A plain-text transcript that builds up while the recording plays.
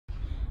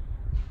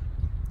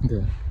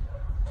Okay.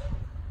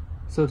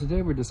 So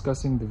today we're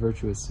discussing the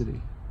Virtuous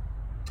City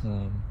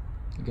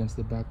against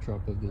the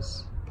backdrop of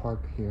this park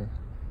here.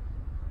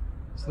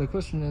 So the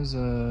question is,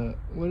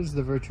 what is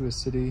the Virtuous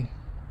City?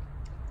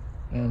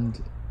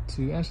 And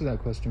to answer that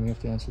question, we have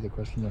to answer the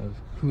question of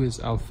who is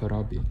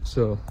Al-Farabi.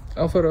 So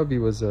Al-Farabi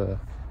was a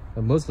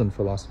Muslim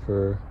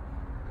philosopher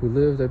who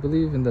lived, I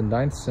believe, in the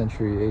 9th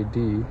century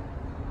AD.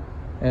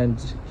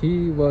 And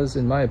he was,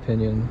 in my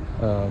opinion,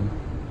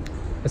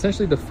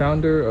 essentially the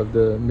founder of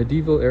the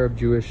medieval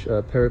Arab-Jewish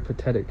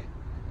peripatetic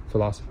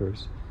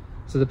philosophers.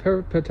 So the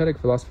peripatetic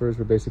philosophers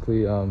were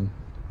basically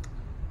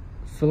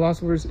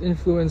philosophers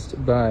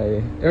influenced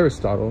by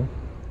Aristotle,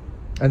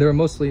 and they were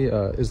mostly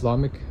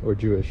Islamic or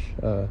Jewish.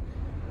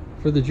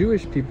 For the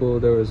Jewish people,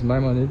 there was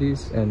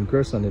Maimonides and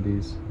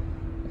Gersonides,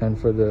 and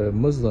for the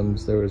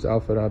Muslims, there was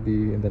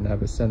Al-Farabi and then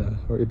Avicenna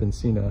or Ibn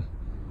Sina,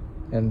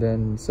 and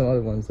then some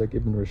other ones like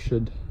Ibn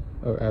Rushd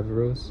or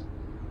Averroes,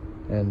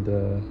 and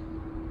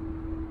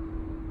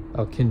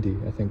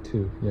Al-Kindi, I think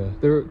too. Yeah,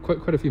 there were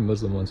quite a few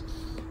Muslim ones,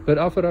 but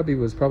Al-Farabi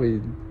was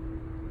probably,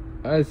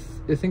 I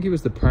think he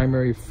was the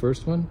primary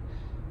first one.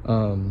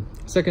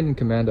 Second in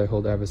command, I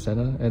hold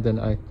Avicenna, and then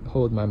I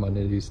hold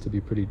Maimonides to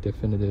be pretty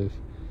definitive,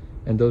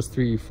 and those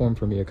three form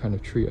for me a kind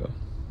of trio.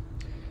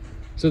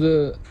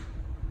 So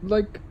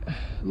like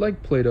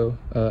Plato,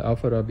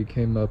 Al-Farabi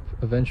came up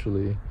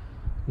eventually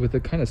with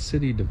a kind of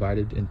city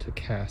divided into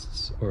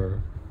castes,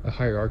 or a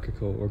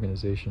hierarchical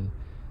organization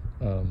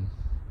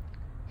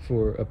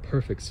for a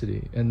perfect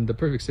city. And the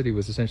perfect city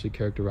was essentially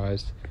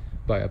characterized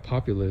by a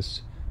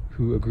populace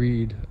who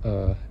agreed,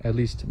 at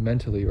least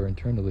mentally or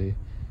internally,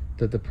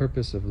 that the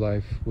purpose of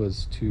life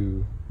was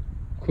to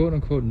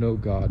quote-unquote know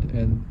God.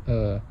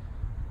 And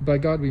by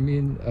God we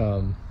mean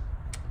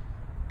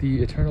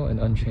the eternal and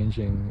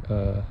unchanging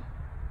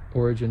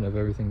origin of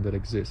everything that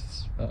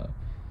exists.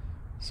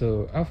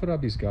 So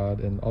Al-Farabi's God,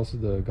 and also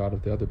the God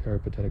of the other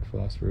peripatetic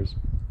philosophers,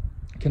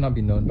 cannot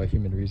be known by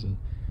human reason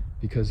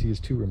because he is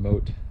too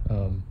remote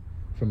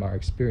from our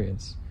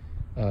experience.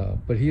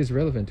 But he is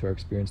relevant to our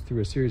experience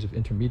through a series of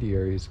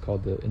intermediaries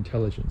called the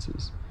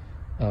intelligences,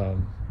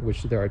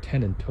 which there are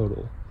 10 in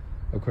total,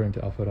 according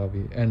to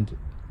Al-Farabi. And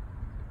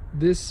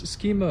this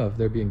schema of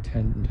there being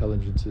 10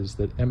 intelligences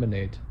that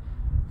emanate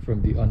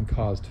from the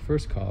uncaused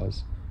first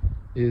cause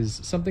is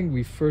something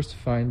we first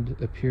find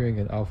appearing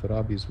in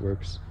Al-Farabi's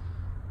works,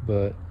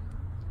 but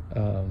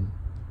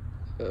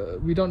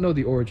we don't know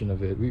the origin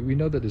of it. We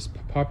know that it's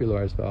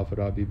popularized by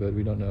Al-Farabi, but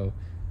we don't know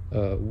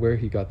where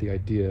he got the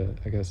idea,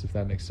 I guess, if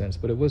that makes sense.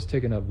 But it was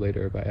taken up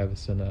later by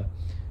Avicenna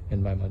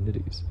and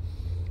Maimonides.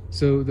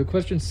 So the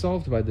question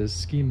solved by this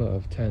schema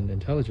of 10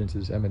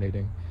 intelligences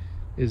emanating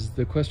is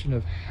the question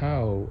of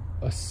how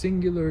a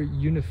singular,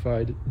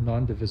 unified,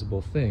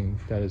 non-divisible thing,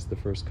 that is the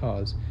first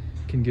cause,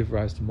 can give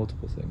rise to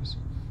multiple things.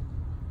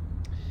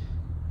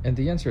 And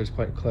the answer is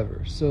quite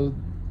clever. So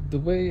the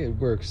way it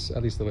works,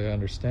 at least the way I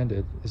understand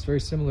it, is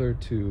very similar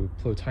to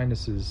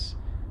Plotinus's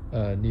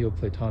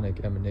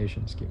Neoplatonic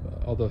emanation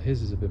schema, although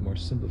his is a bit more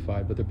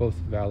simplified, but they're both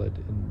valid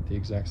in the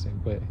exact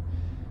same way.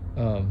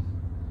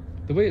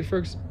 The way it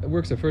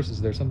works at first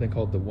is there's something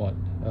called the One,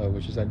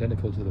 which is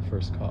identical to the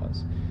first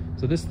cause.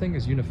 So this thing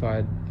is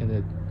unified,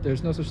 and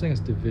there's no such thing as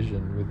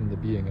division within the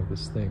being of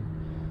this thing.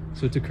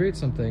 So to create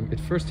something, it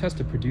first has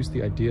to produce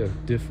the idea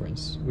of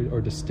difference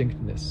or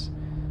distinctness.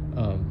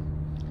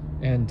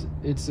 And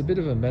it's a bit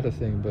of a meta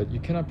thing, but you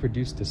cannot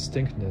produce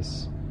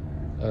distinctness.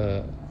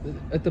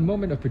 At the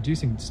moment of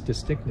producing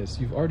distinctness,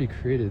 you've already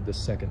created the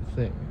second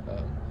thing.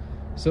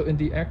 So in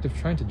the act of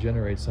trying to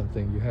generate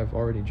something, you have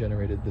already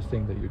generated the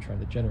thing that you're trying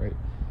to generate.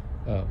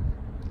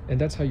 And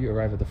that's how you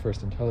arrive at the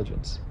first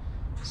intelligence.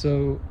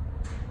 So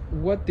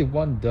what the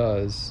One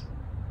does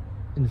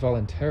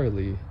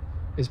involuntarily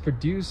is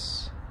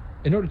produce,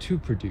 in order to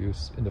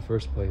produce in the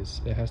first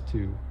place, it has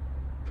to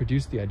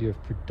produce the idea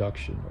of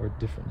production or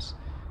difference.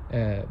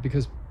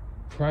 Because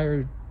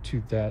prior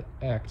to that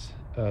act,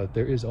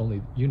 there is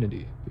only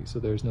unity, so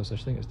there is no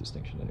such thing as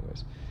distinction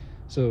anyways.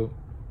 So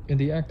in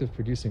the act of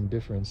producing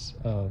difference,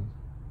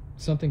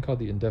 something called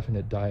the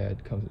indefinite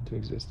dyad comes into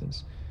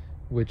existence,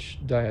 which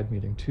dyad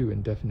meaning two,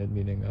 indefinite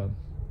meaning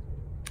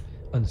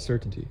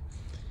uncertainty.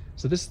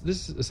 So this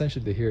is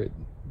essentially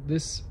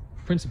this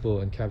principle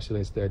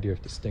encapsulates the idea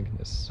of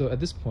distinctness. So at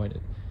this point,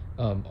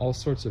 all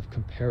sorts of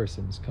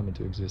comparisons come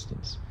into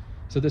existence.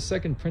 So the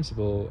second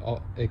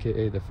principle,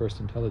 aka the first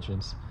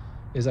intelligence,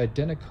 is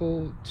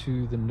identical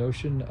to the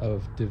notion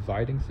of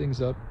dividing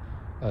things up,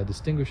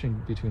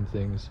 distinguishing between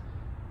things,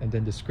 and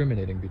then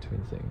discriminating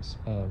between things,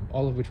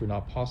 all of which were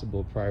not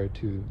possible prior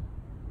to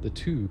the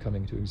two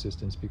coming into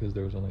existence because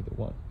there was only the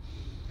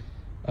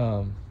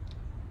one.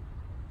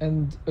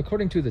 And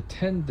according to the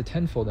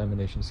tenfold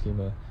emanation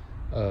schema,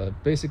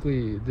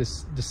 basically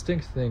this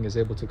distinct thing is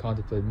able to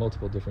contemplate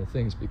multiple different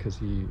things because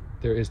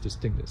there is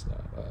distinctness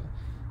now.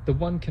 The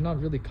one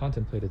cannot really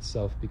contemplate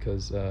itself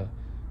because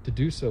to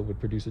do so would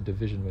produce a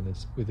division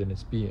within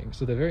its being.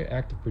 So the very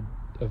act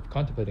of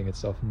contemplating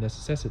itself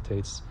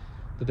necessitates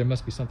that there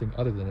must be something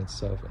other than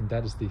itself, and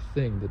that is the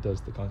thing that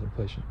does the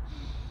contemplation.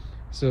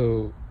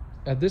 So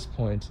at this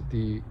point,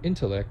 the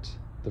intellect,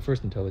 the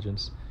first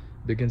intelligence,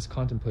 begins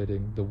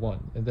contemplating the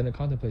one, and then it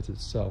contemplates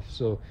itself.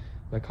 So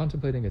by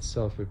contemplating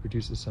itself, it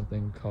produces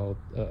something called,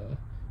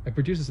 it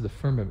produces the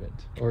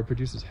firmament, or it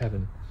produces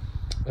heaven,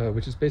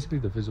 which is basically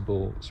the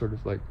visible sort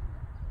of like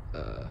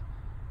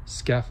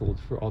scaffold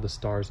for all the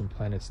stars and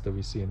planets that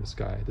we see in the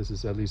sky. This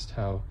is at least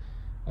how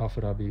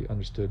Al-Farabi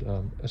understood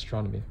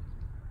astronomy.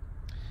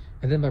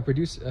 And then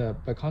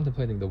by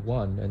contemplating the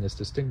one and its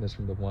distinctness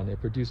from the one, it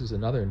produces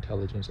another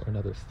intelligence or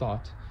another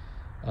thought.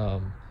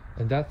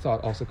 And that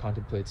thought also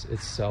contemplates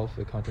itself,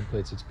 it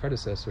contemplates its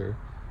predecessor,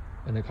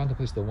 and it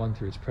contemplates the one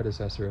through its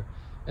predecessor.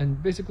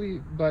 And basically,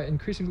 by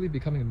increasingly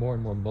becoming more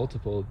and more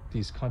multiple,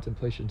 these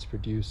contemplations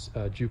produce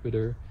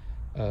Jupiter,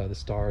 the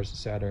stars,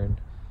 Saturn,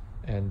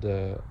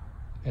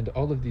 and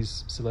all of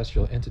these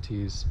celestial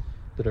entities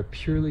that are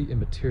purely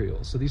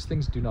immaterial. So these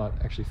things do not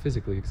actually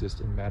physically exist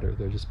in matter,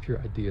 they're just pure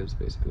ideas,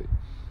 basically,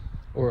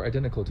 or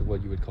identical to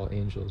what you would call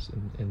angels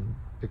in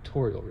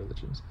pictorial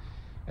religions.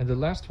 And the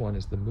last one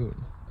is the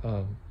moon.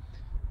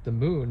 The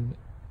moon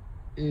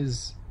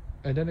is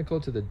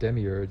identical to the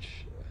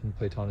demiurge in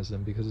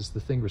Platonism because it's the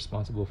thing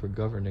responsible for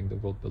governing the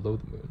world below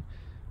the moon,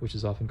 which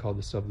is often called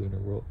the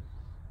sublunar world.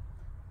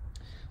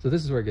 So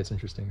this is where it gets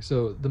interesting.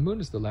 So the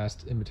moon is the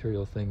last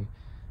immaterial thing,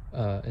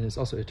 and it's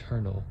also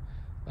eternal,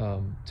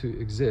 to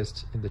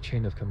exist in the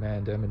chain of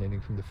command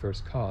emanating from the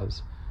first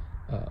cause.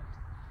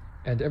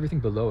 And everything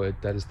below it,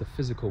 that is the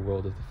physical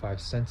world of the five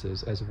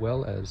senses, as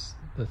well as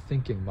the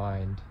thinking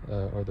mind,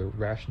 or the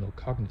rational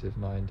cognitive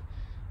mind,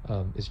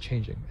 is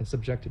changing and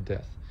subject to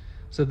death.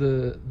 So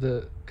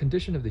the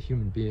condition of the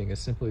human being is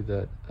simply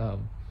that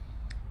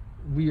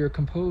we are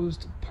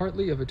composed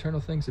partly of eternal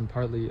things and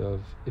partly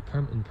of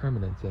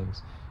impermanent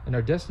things. And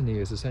our destiny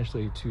is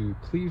essentially to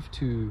cleave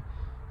to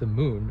the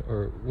moon,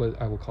 or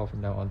what I will call from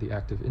now on the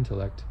active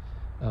intellect,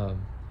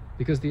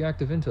 because the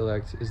active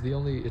intellect is the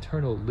only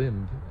eternal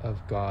limb of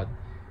God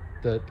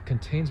that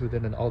contains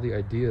within it all the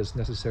ideas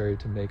necessary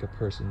to make a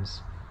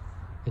person's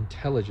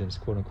intelligence,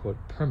 quote unquote,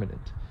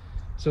 permanent.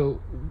 So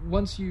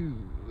once you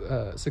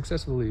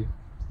successfully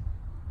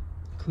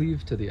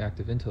cleave to the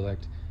active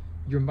intellect,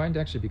 your mind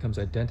actually becomes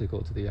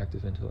identical to the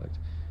active intellect.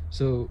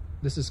 So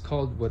this is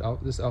called,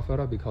 this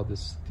Al-Farabi called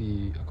this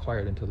the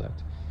acquired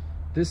intellect.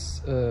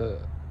 This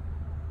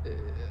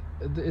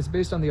it's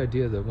based on the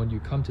idea that when you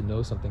come to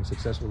know something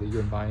successfully,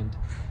 your mind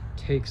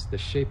takes the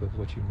shape of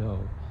what you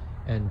know,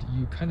 and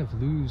you kind of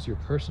lose your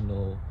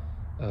personal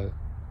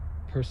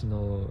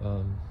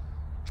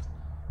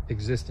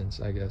existence,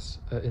 I guess,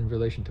 in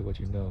relation to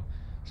what you know.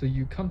 So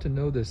you come to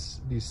know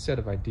these set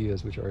of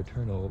ideas which are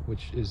eternal,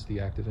 which is the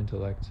active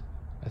intellect,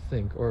 I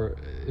think, or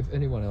if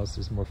anyone else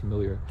is more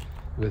familiar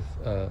with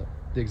the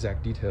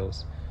exact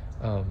details,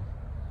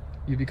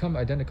 you become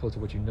identical to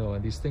what you know,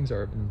 and these things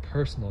are an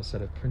impersonal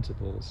set of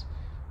principles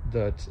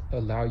that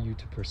allow you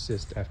to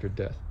persist after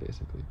death,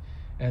 basically.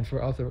 And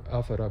for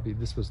Al-Farabi,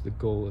 this was the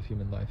goal of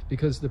human life,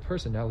 because the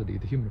personality,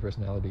 the human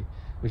personality,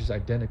 which is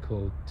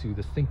identical to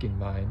the thinking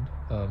mind,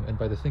 and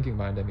by the thinking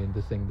mind I mean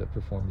the thing that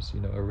performs,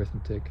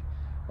 arithmetic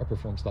or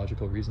performs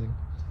logical reasoning.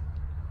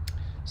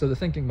 So the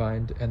thinking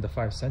mind and the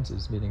five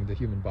senses, meaning the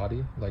human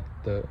body, like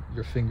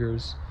your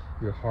fingers,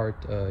 your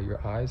heart,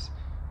 your eyes,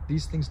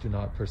 these things do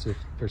not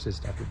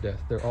persist after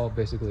death. They're all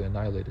basically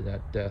annihilated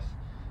at death.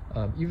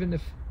 Even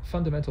if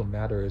fundamental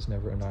matter is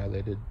never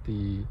annihilated,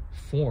 the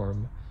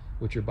form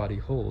which your body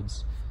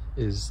holds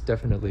is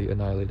definitely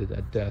annihilated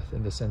at death,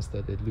 in the sense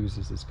that it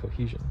loses its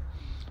cohesion.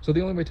 So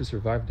the only way to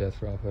survive death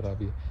for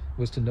Al-Farabi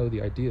was to know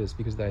the ideas,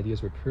 because the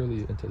ideas were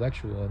purely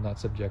intellectual and not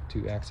subject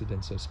to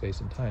accidents of space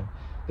and time.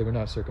 They were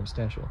not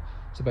circumstantial.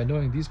 So by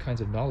knowing these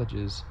kinds of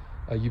knowledges,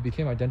 you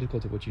became identical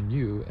to what you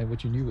knew, and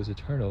what you knew was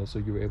eternal, so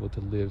you were able to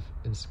live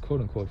in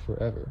quote-unquote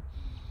forever.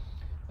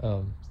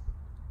 And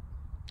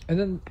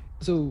then,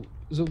 so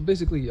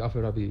basically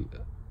Al-Farabi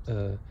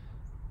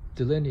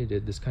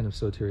delineated this kind of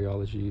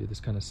soteriology, this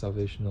kind of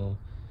salvational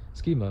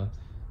schema,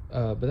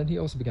 but then he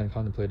also began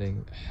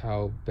contemplating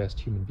how best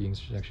human beings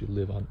should actually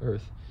live on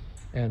Earth.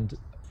 And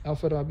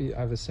Al-Farabi,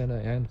 Avicenna,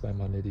 and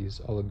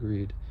Maimonides all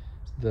agreed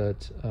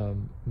that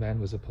man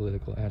was a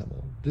political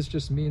animal. This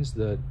just means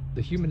that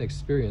the human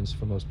experience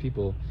for most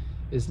people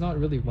is not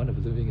really one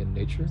of living in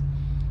nature.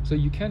 So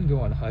you can go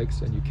on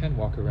hikes and you can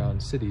walk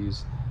around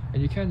cities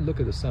and you can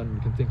look at the sun and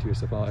you can think to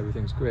yourself, oh,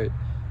 everything's great,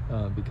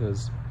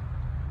 because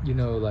you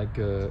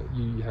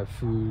have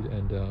food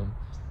and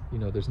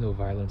there's no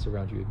violence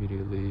around you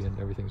immediately and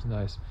everything's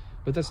nice.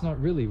 But that's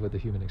not really what the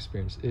human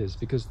experience is,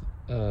 because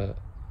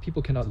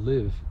people cannot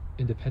live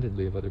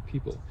independently of other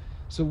people.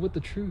 So what the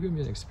true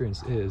human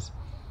experience is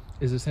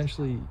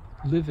essentially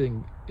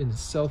living in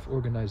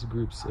self-organized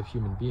groups of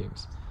human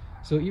beings.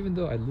 So even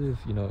though I live,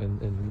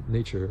 in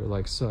nature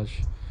like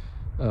such,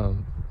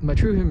 my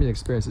true human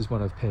experience is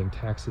one of paying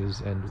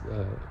taxes and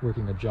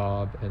working a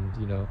job and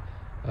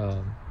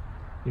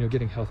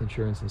getting health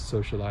insurance and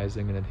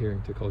socializing and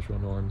adhering to cultural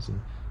norms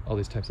and all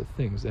these types of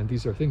things. And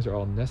these things are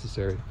all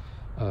necessary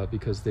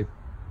because they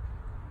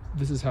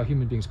this is how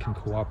human beings can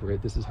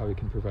cooperate. This is how we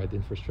can provide the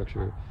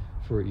infrastructure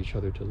for each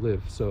other to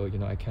live. So, you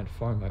know, I can't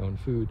farm my own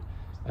food.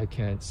 I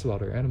can't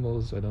slaughter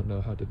animals. I don't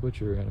know how to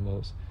butcher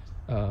animals.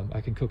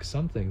 I can cook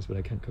some things, but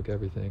I can't cook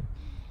everything.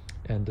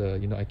 And,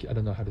 you know, I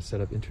don't know how to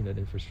set up internet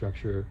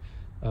infrastructure.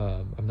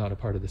 I'm not a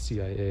part of the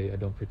CIA. I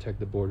don't protect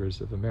the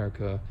borders of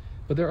America.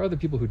 But there are other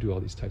people who do all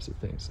these types of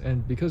things.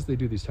 And because they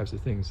do these types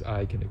of things,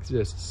 I can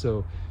exist.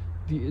 So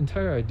the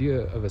entire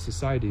idea of a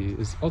society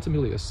is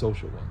ultimately a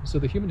social one. So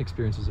the human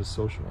experience is a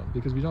social one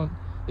because we don't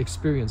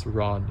experience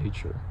raw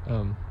nature.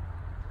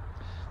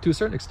 To a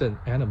certain extent,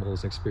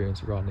 animals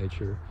experience raw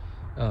nature,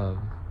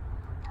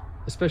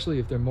 especially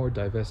if they're more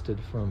divested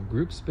from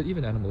groups, but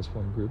even animals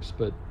form groups.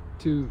 But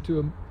to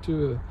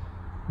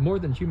a more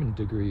than human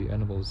degree,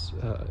 animals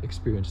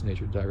experience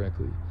nature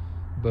directly,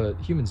 but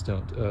humans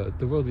don't.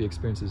 The world we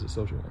experience is a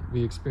social one.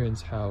 We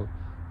experience how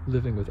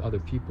living with other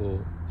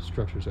people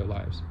structures our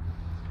lives.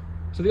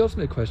 So the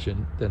ultimate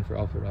question then for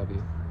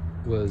Al-Farabi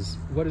was,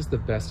 what is the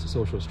best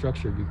social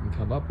structure you can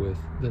come up with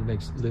that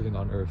makes living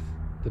on Earth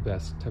the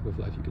best type of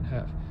life you can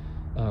have?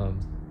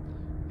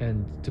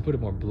 And to put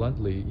it more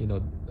bluntly, you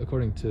know,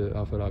 according to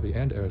Al-Farabi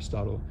and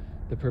Aristotle,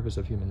 the purpose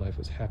of human life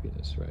was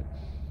happiness, right?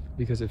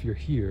 Because if you're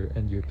here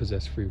and you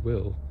possess free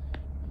will,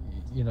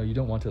 you know, you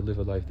don't want to live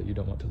a life that you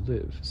don't want to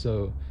live.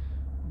 So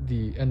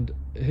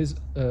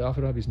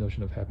Al-Farabi's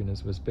notion of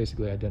happiness was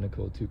basically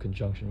identical to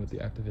conjunction with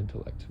the active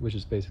intellect, which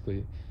is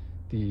basically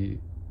the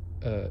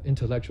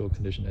intellectual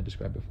condition I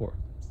described before.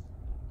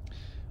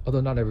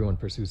 Although not everyone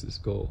pursues this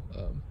goal.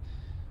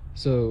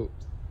 So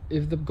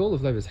if the goal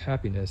of life is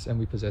happiness and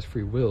we possess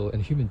free will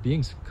and human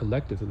beings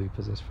collectively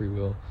possess free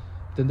will,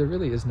 then there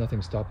really is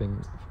nothing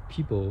stopping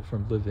people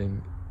from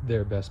living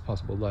their best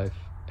possible life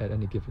at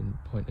any given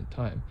point in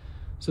time.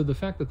 So the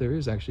fact that there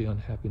is actually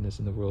unhappiness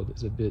in the world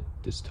is a bit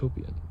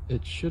dystopian.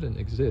 It shouldn't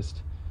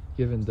exist,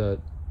 given that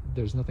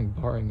there's nothing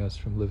barring us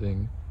from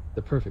living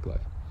the perfect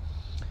life.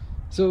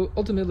 So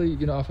ultimately,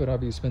 you know,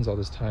 Al-Farabi spends all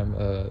this time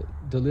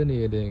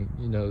delineating,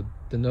 you know,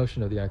 the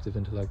notion of the active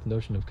intellect, the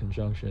notion of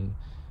conjunction,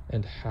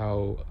 and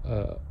how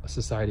a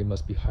society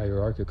must be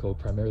hierarchical,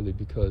 primarily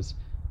because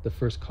the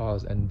first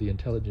cause and the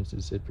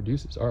intelligences it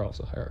produces are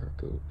also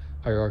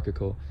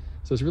hierarchical.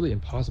 So it's really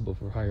impossible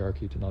for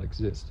hierarchy to not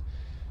exist.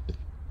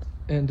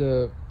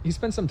 And he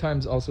spent some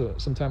time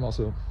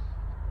also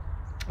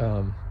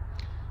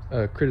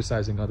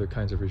criticizing other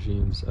kinds of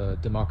regimes,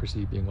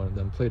 democracy being one of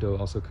them. Plato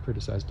also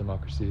criticized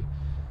democracy.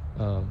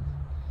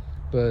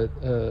 But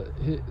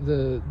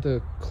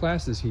the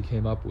classes he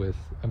came up with,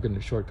 I'm going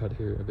to shortcut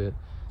here a bit,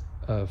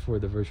 for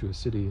the Virtuous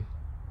City,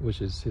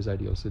 which is his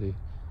ideal city,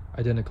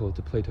 identical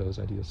to Plato's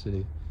ideal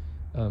city,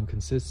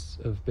 consists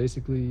of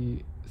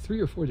basically 3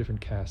 or 4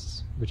 different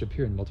castes which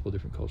appear in multiple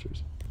different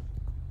cultures.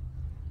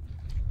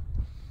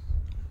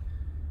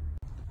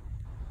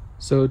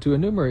 So to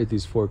enumerate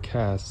these 4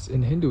 castes,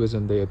 in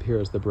Hinduism they appear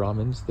as the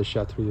Brahmins, the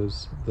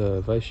Kshatriyas,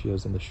 the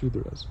Vaishyas, and the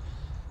Shudras.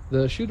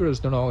 The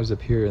Shudras don't always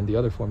appear in the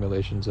other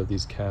formulations of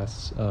these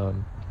castes,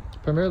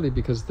 primarily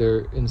because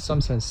they're in some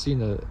sense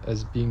seen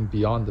as being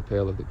beyond the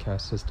pale of the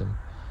caste system.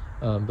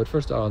 But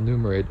first I'll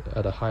enumerate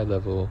at a high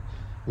level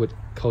what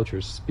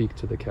cultures speak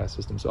to the caste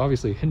system. So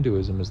obviously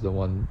Hinduism is the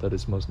one that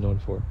is most known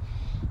for.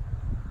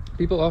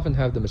 People often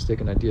have the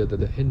mistaken idea that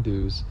the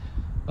Hindus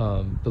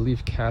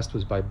believe caste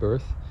was by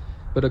birth,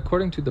 but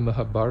according to the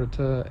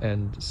Mahabharata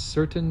and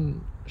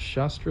certain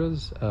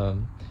Shastras,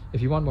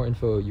 if you want more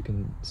info, you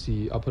can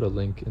see, I'll put a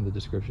link in the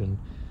description,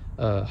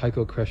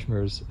 Heiko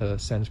Kretschmer's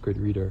Sanskrit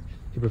reader.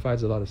 He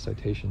provides a lot of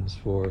citations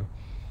for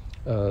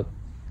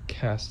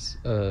castes,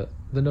 the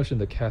notion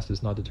that caste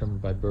is not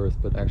determined by birth,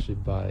 but actually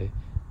by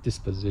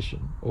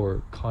disposition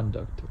or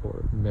conduct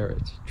or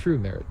merit, true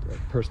merit, right?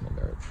 Personal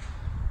merit.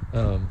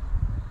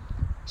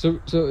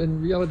 So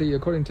in reality,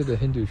 according to the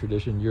Hindu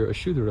tradition, you're a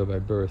Shudra by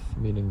birth,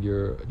 meaning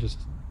you're just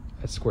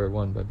at square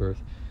one by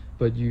birth,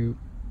 but you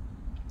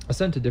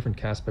ascend to different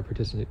castes by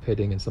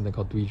participating in something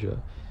called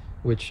Dvija,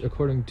 which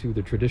according to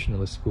the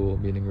traditionalist school,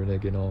 meaning René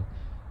Guénon,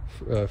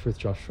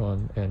 Frithjof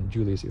Schuon, and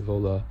Julius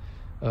Evola,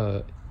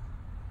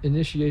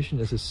 initiation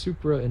is a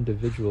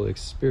supra-individual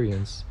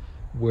experience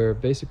where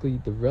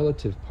basically the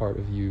relative part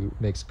of you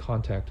makes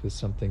contact with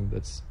something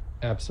that's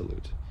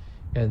absolute.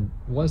 And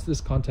once this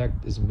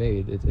contact is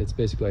made, it's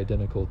basically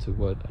identical to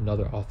what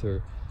another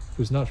author,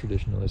 who's not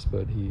traditionalist,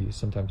 but he's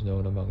sometimes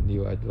known among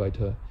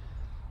Neo-Advaita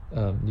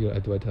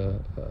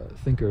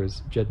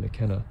thinkers, Jed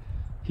McKenna,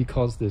 he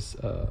calls this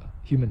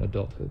human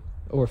adulthood,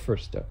 or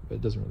first step. It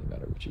doesn't really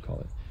matter what you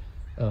call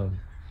it.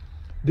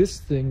 This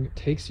thing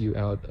takes you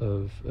out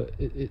of...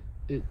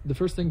 the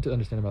first thing to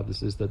understand about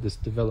this is that this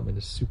development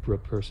is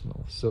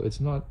supra-personal. So it's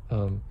not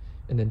an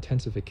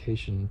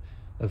intensification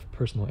of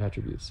personal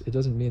attributes. It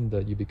doesn't mean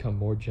that you become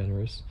more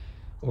generous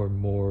or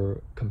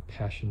more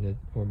compassionate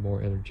or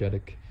more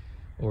energetic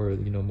or,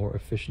 you know, more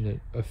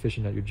efficient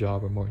at your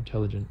job or more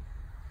intelligent.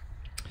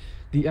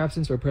 The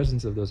absence or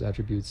presence of those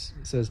attributes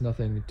says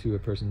nothing to a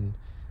person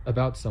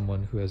about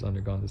someone who has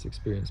undergone this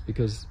experience,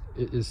 because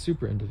it is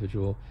super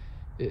individual.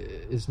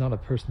 is not a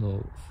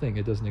personal thing.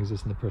 It doesn't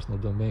exist in the personal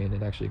domain.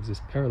 It actually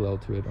exists parallel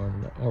to it,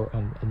 or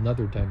on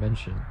another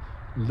dimension,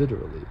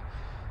 literally.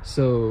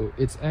 So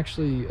it's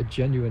actually a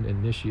genuine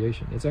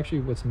initiation. It's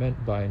actually what's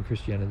meant by, in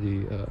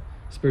Christianity,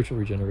 spiritual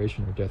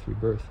regeneration or death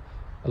rebirth.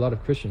 A lot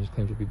of Christians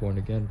claim to be born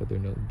again, but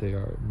they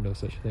are no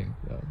such thing.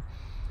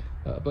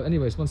 But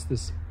anyways, once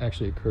this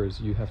actually occurs,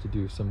 you have to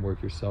do some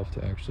work yourself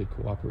to actually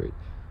cooperate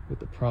with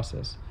the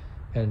process.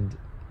 And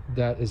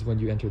that is when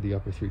you enter the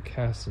upper three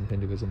castes in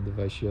Hinduism, the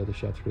Vaishya, the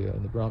Kshatriya,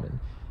 and the Brahmin.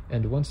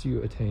 And once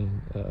you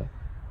attain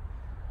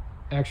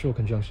actual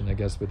conjunction, I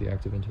guess, with the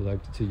active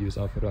intellect, to use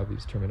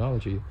Al-Farabi's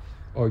terminology,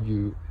 or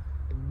you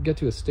get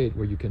to a state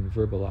where you can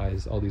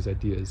verbalize all these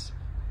ideas,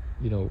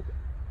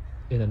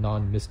 in a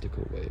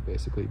non-mystical way,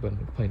 basically, but in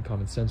a plain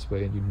common sense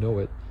way, and you know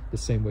it the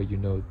same way you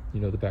know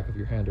the back of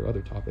your hand, or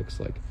other topics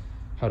like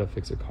how to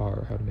fix a car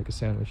or how to make a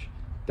sandwich.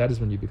 That is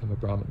when you become a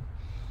Brahmin.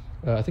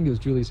 I think it was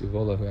Julius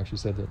Evola who actually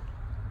said that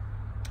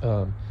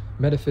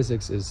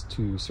metaphysics is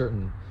to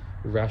certain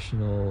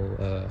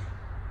rational,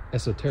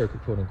 esoteric,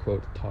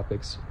 quote-unquote,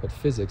 topics, but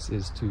physics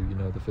is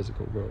to, the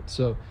physical world.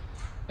 So,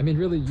 I mean,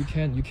 really, you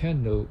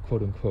can know,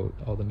 quote-unquote,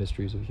 all the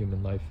mysteries of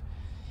human life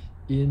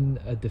in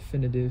a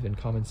definitive and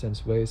common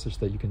sense way, such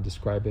that you can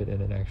describe it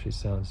and it actually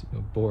sounds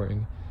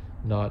boring,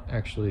 not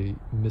actually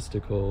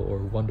mystical or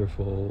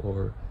wonderful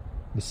or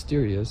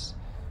mysterious.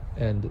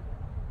 And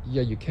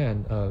yeah, you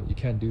can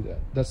do that.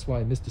 That's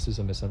why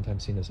mysticism is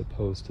sometimes seen as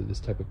opposed to this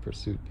type of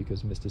pursuit,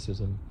 because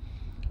mysticism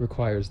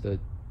requires that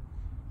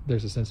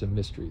there's a sense of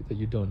mystery, that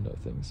you don't know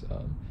things.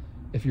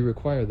 If you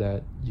require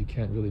that, you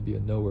can't really be a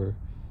knower,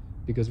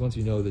 because once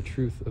you know the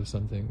truth of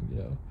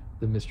something,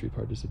 the mystery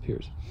part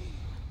disappears.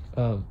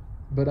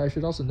 But I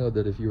should also note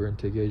that if you were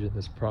to engage in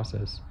this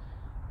process,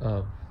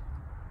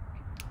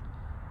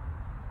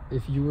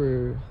 if you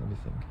were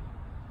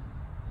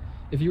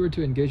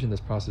to engage in this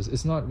process,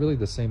 it's not really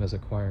the same as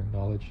acquiring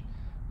knowledge,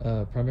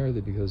 primarily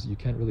because you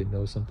can't really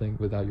know something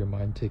without your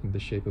mind taking the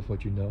shape of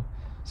what you know.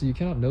 So you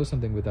cannot know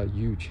something without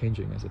you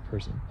changing as a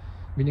person,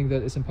 meaning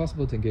that it's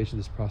impossible to engage in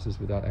this process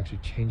without actually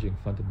changing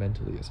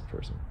fundamentally as a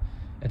person.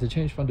 And to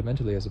change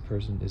fundamentally as a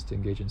person is to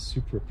engage in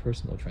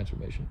super-personal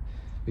transformation,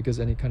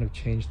 because any kind of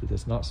change that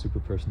is not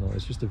super-personal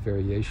is just a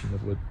variation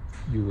of what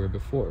you were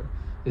before,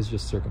 is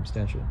just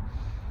circumstantial.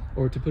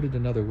 Or to put it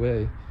another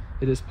way,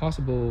 it is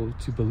possible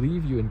to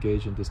believe you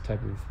engage in this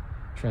type of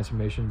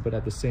transformation, but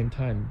at the same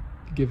time,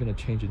 given a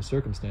change in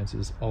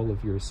circumstances, all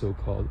of your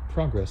so-called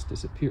progress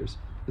disappears.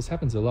 This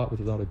happens a lot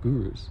with a lot of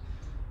gurus.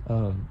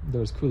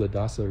 There was Kula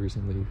Dasa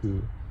recently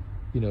who,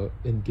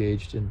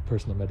 engaged in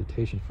personal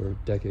meditation for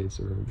decades,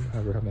 or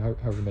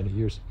however many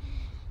years.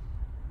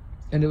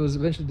 And it was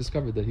eventually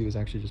discovered that he was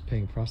actually just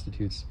paying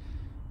prostitutes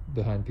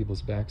behind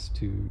people's backs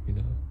to,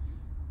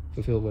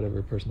 fulfill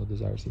whatever personal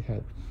desires he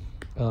had.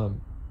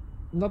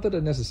 Not that I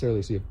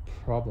necessarily see a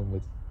problem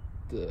with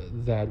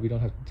that. We don't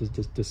have to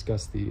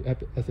discuss the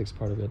ethics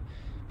part of it.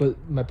 But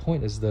my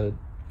point is that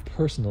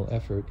personal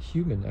effort,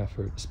 human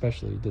effort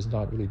especially, does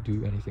not really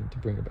do anything to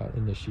bring about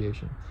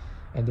initiation.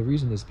 And the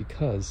reason is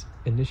because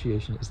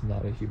initiation is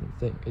not a human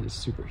thing. It is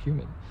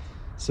superhuman.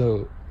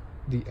 So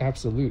the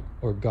absolute,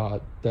 or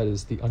God, that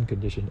is the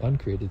unconditioned,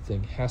 uncreated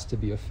thing, has to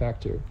be a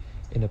factor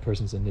in a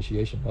person's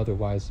initiation.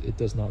 Otherwise, it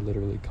does not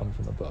literally come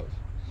from above.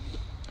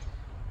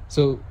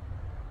 So,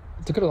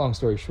 to cut a long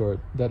story short,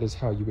 that is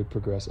how you would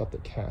progress up the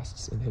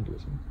castes in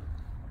Hinduism.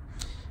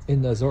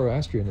 In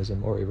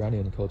Zoroastrianism, or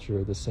Iranian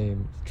culture, the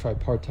same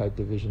tripartite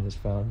division is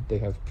found. They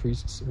have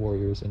priests,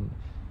 warriors, and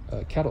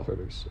cattle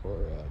herders,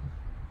 or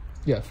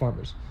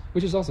farmers,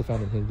 which is also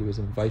found in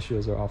Hinduism.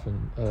 Vaishyas are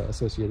often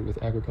associated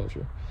with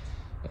agriculture.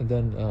 And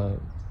then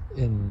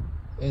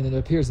and it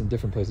appears in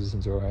different places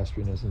in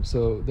Zoroastrianism.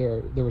 So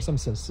there were some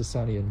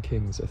Sasanian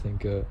kings. I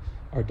think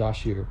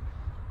Ardashir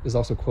is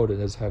also quoted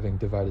as having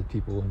divided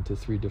people into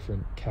 3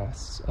 different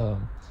castes.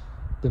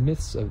 The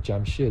myths of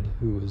Jamshid,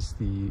 who was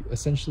the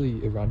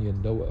essentially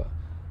Iranian Noah,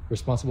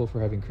 responsible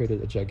for having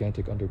created a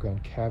gigantic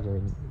underground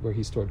cavern where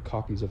he stored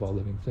copies of all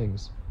living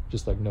things,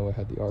 just like Noah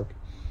had the ark,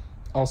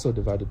 also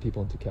divided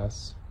people into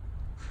castes,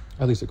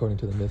 at least according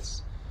to the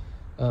myths.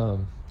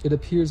 It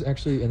appears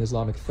actually in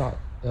Islamic thought.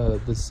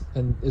 This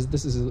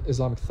is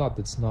Islamic thought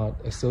that's not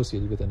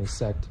associated with any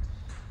sect.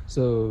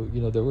 So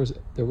there were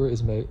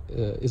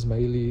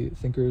Ismaili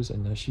thinkers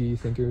and Shi'i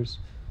thinkers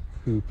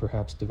who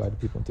perhaps divided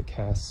people into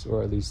castes,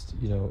 or at least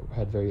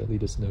had very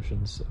elitist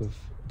notions of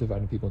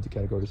dividing people into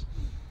categories.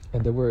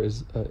 And there were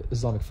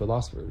Islamic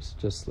philosophers,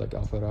 just like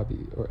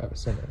Al-Farabi or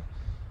Avicenna.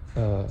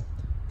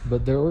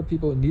 But there were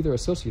people neither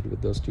associated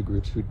with those 2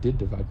 groups who did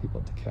divide people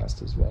into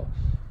castes as well.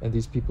 And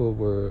these people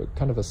were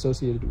kind of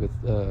associated with,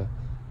 the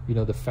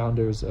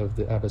founders of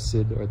the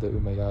Abbasid or the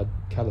Umayyad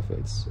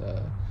caliphates,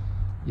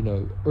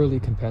 early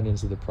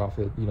companions of the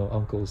Prophet,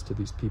 uncles to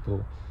these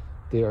people.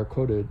 They are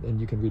quoted, and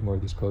you can read more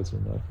of these quotes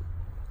in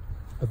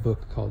a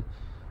book called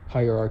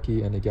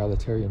Hierarchy and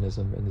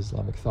Egalitarianism in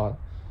Islamic Thought.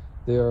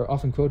 They are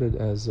often quoted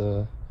as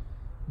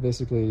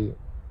basically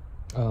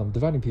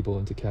dividing people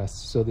into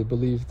castes. So they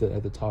believed that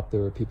at the top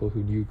there were people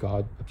who knew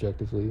God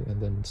objectively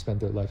and then spent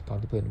their life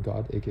contemplating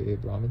God, aka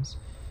Brahmins.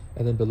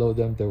 And then below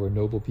them there were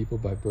noble people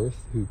by birth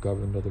who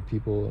governed other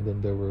people, and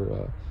then there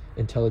were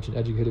intelligent,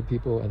 educated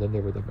people, and then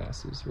there were the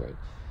masses, right?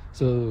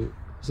 So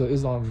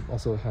Islam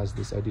also has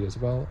this idea as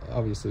well.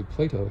 Obviously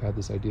Plato had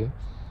this idea.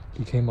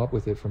 He came up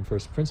with it from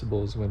first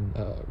principles when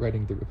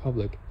writing the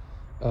Republic.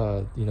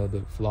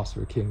 The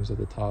philosopher kings at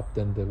the top,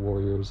 then the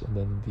warriors, and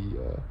then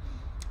the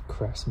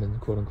craftsmen,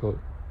 quote unquote.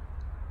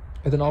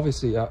 And then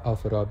obviously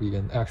Al-Farabi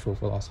and actual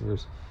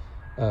philosophers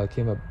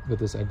came up with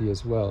this idea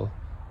as well,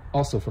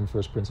 also from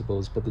first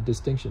principles, but the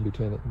distinction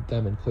between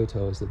them and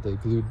Plato is that they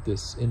glued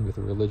this in with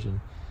a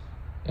religion,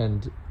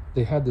 and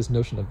they had this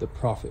notion of the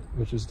prophet,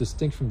 which is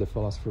distinct from the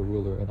philosopher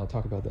ruler, and I'll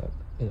talk about that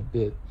in a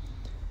bit.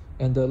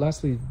 And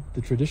lastly,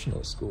 the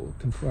traditionalist school,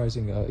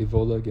 comprising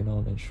Evola,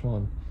 Guénon, and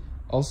Schwann,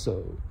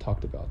 also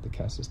talked about the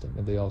caste system,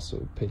 and they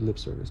also paid lip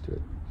service to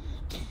it.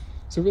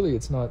 So really,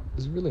 it's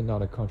really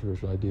not a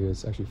controversial idea.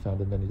 It's actually found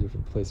in many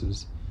different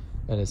places,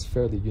 and it's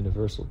fairly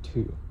universal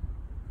too,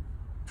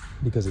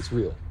 because it's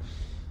real.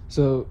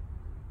 So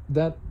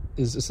that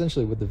is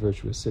essentially what the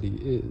virtuous city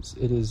is.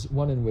 It is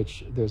one in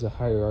which there's a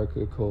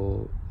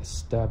hierarchical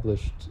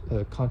established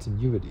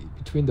continuity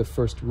between the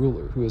first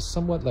ruler, who is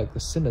somewhat like the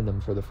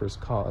synonym for the first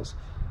cause,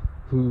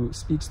 who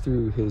speaks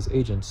through his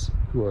agents,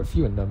 who are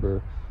few in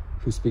number,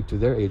 who speak to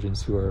their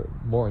agents, who are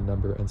more in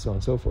number, and so on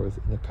and so forth,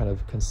 in a kind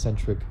of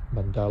concentric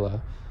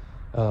mandala.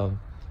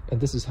 And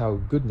this is how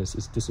goodness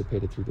is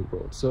dissipated through the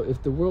world. So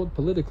if the world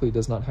politically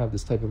does not have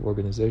this type of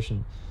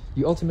organization,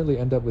 you ultimately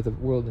end up with a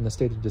world in a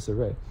state of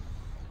disarray.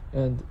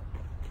 And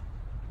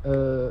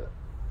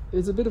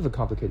it's a bit of a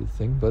complicated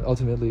thing, but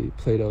ultimately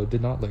Plato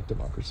did not like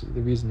democracy.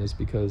 The reason is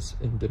because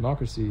in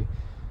democracy,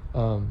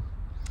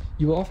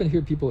 you will often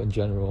hear people in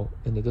general,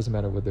 and it doesn't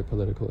matter what their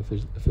political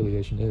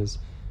affiliation is,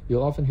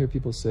 you'll often hear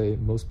people say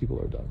most people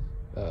are dumb.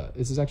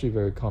 This is actually a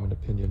very common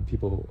opinion.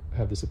 People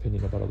have this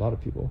opinion about a lot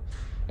of people.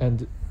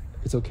 And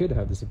it's okay to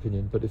have this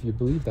opinion, but if you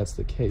believe that's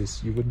the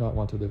case, you would not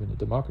want to live in a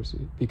democracy,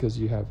 because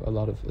you have a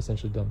lot of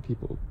essentially dumb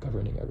people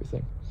governing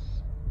everything.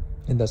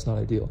 And that's not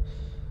ideal.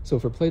 So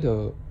for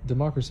Plato,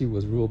 democracy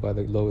was ruled by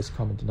the lowest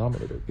common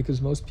denominator, because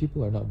most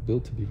people are not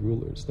built to be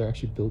rulers. They're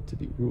actually built to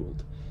be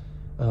ruled.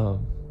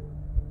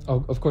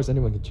 Of course,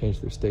 anyone can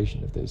change their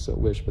station if they so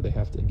wish, but they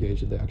have to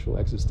engage in the actual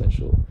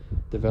existential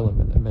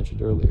development I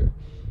mentioned earlier.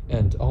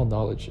 And all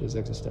knowledge is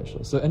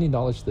existential. So any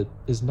knowledge that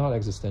is not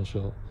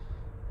existential,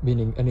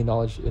 meaning any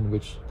knowledge in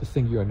which the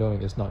thing you are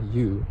knowing is not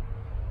you,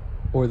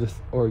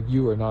 or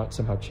you are not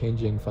somehow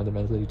changing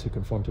fundamentally to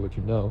conform to what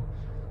you know,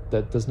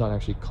 that does not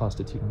actually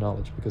constitute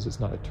knowledge, because it's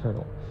not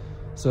eternal.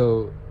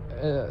 So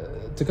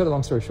to cut a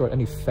long story short,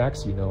 any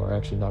facts you know are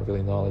actually not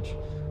really knowledge.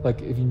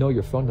 Like if you know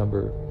your phone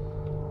number,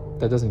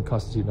 that doesn't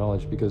constitute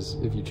knowledge, because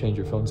if you change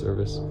your phone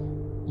service,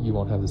 you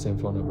won't have the same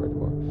phone number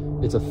anymore.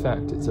 It's a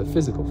fact. It's a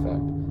physical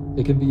fact.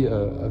 It can be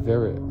a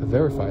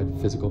verified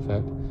physical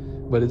fact,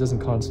 but it doesn't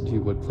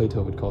constitute what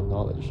Plato would call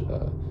knowledge.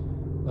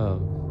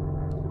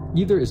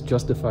 Neither is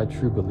justified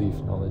true belief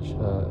knowledge.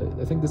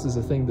 I think this is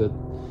a thing that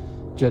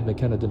Jed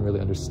McKenna didn't really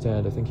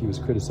understand. I think he was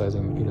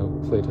criticizing,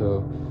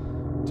 Plato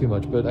too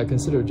much, but I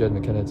consider Jed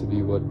McKenna to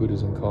be what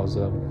Buddhism calls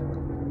a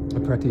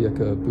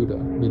pratyeka Buddha,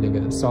 meaning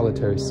a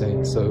solitary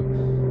saint. So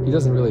he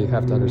doesn't really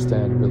have to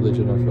understand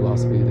religion or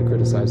philosophy to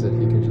criticize it.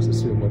 He can just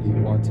assume what he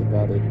wants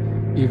about it,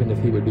 even if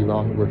he would be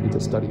wrong were he to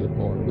study it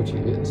more, which he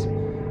is.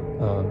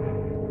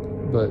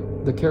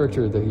 But the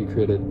character that he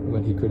created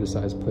when he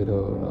criticized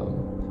Plato,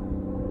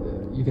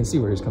 you can see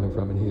where he's coming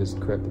from, and he is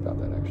correct about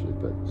that, actually.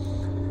 But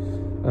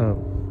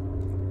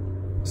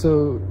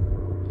so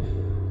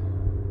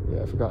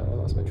yeah, I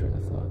lost my train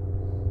of thought.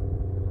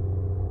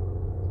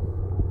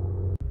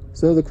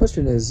 So the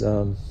question is,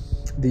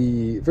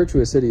 the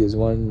virtuous city is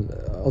one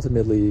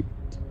ultimately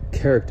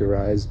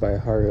characterized by a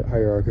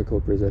hierarchical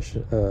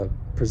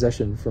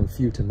procession from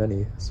few to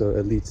many, so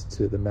elites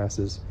to the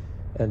masses,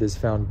 and is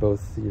found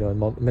both,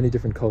 in many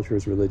different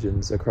cultures,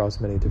 religions, across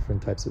many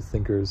different types of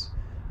thinkers,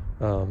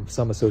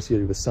 some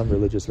associated with some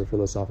religious or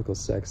philosophical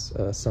sects,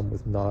 some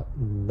with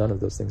none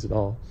of those things at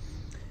all.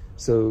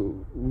 So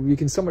we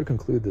can somewhat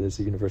conclude that it's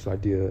a universal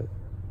idea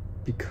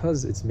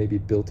because it's maybe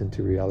built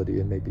into reality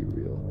and may be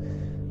real.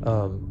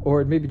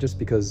 Or it may be just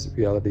because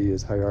reality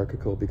is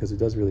hierarchical, because it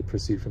does really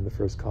proceed from the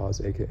first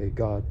cause, aka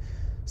God,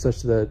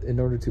 such that in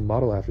order to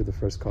model after the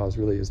first cause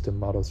really is to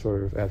model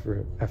sort of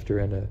after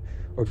an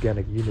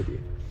organic unity.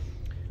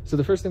 So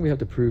the first thing we have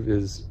to prove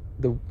is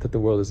that the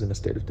world is in a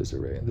state of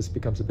disarray, and this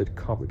becomes a bit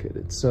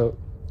complicated. So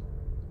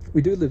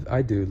I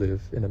do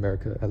live in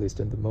America, at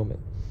least in the moment,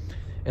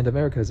 and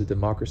America is a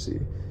democracy.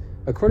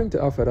 According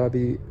to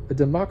Al-Farabi, a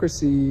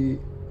democracy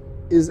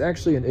is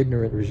actually an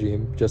ignorant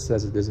regime, just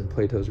as it is in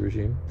Plato's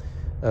regime,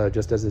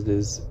 just as it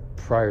is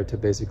prior to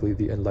basically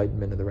the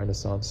Enlightenment and the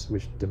Renaissance,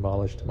 which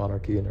demolished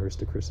monarchy and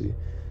aristocracy,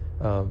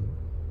 out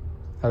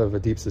of a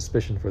deep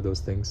suspicion for those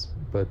things.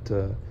 But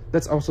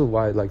that's also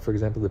why, like, for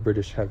example, the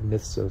British have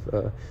myths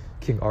of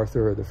King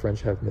Arthur, or the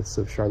French have myths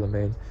of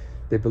Charlemagne.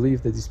 they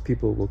believe that these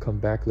people will come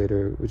back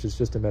later, which is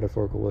just a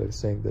metaphorical way of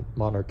saying that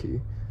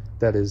monarchy,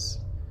 that is,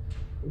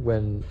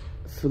 when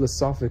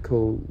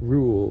philosophical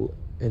rule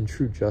and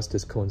true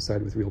justice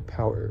coincide with real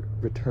power,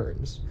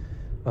 returns.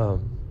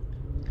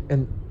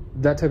 And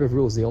that type of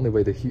rule is the only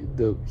way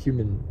the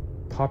human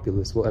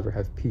populace will ever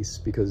have peace,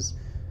 because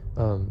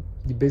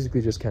you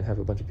basically just can't have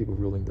a bunch of people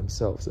ruling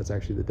themselves. That's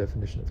actually the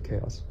definition of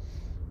chaos.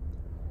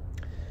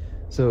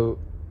 So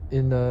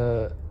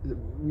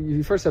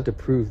you first have to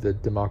prove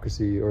that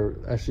democracy, or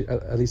actually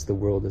at least the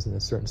world, is in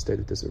a certain state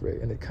of disarray,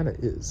 and it kind of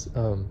is.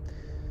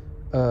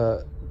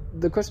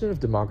 The question of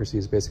democracy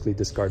is basically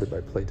discarded by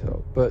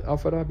Plato, but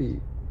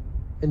Al-Farabi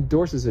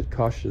endorses it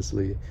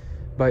cautiously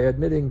by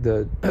admitting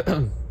that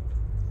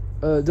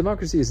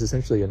democracy is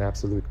essentially an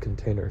absolute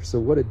container. So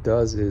what it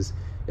does is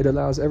it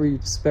allows every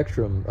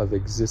spectrum of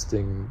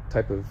existing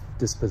type of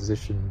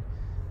disposition,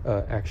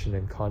 action,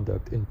 and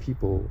conduct in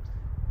people,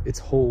 its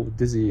whole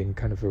dizzying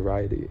kind of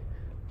variety,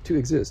 to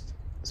exist.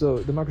 So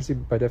democracy,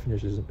 by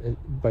definition,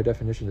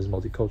 is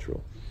multicultural.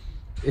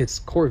 Its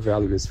core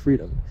value is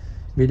freedom,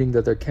 meaning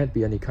that there can't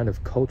be any kind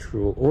of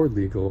cultural or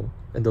legal,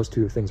 and those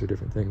two things are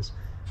different things,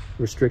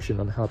 restriction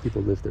on how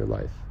people live their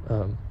life.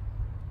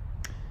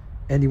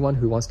 Anyone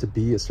who wants to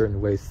be a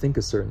certain way, think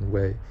a certain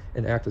way,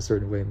 and act a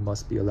certain way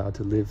must be allowed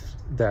to live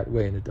that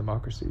way in a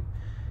democracy.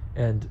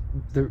 And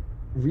the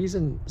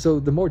reason, so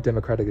the more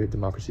democratic a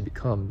democracy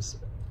becomes,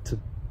 to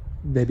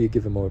maybe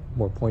give a more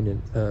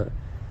poignant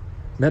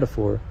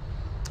metaphor,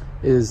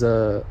 is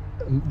the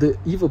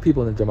evil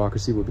people in a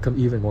democracy will become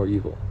even more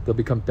evil. They'll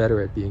become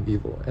better at being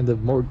evil. And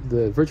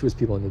the virtuous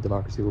people in the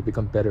democracy will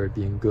become better at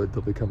being good.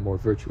 They'll become more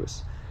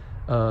virtuous.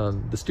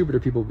 The stupider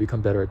people will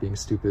become better at being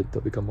stupid.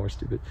 They'll become more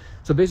stupid.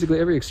 So basically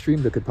every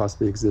extreme that could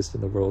possibly exist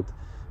in the world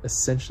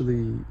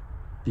essentially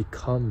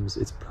becomes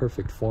its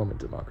perfect form in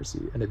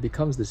democracy. And it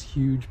becomes this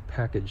huge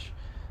package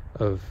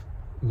of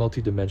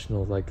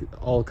multidimensional, like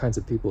all kinds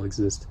of people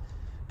exist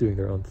doing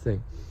their own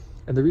thing.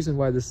 And the reason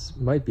why this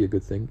might be a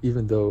good thing,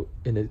 even though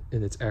in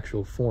its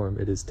actual form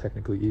it is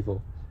technically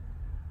evil,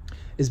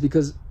 is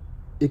because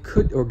it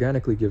could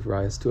organically give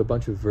rise to a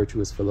bunch of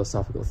virtuous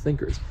philosophical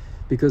thinkers.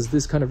 Because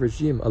this kind of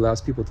regime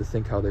allows people to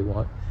think how they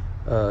want,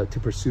 to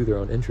pursue their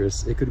own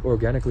interests. It could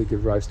organically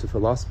give rise to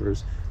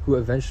philosophers who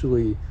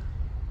eventually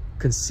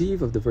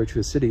conceive of the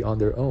virtuous city on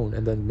their own,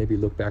 and then maybe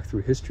look back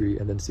through history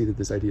and then see that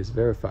this idea is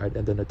verified,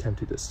 and then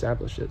attempt to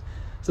establish it.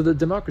 So the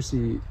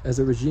democracy as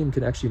a regime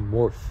can actually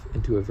morph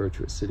into a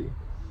virtuous city,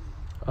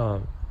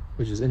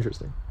 which is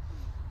interesting.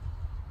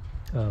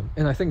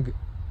 And I think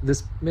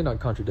this may not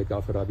contradict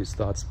Al-Farabi's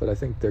thoughts, but I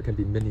think there can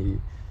be many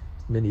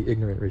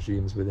ignorant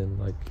regimes within,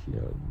 like,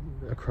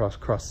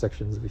 across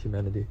sections of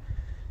humanity,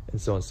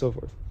 and so on and so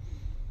forth.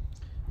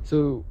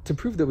 So to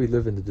prove that we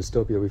live in the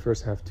dystopia, we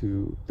first have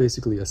to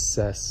basically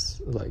assess,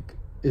 like,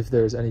 if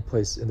there's any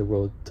place in the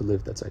world to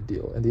live that's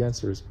ideal, and the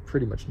answer is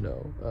pretty much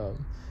no.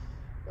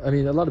 I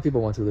mean, a lot of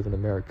people want to live in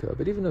America,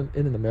 but even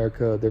in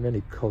America, there are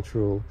many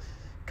cultural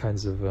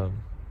kinds of,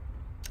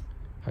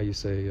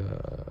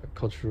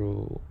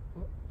 cultural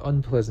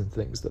unpleasant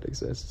things that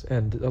exist.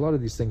 And a lot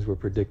of these things were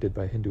predicted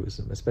by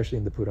Hinduism, especially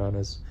in the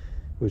Puranas,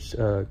 which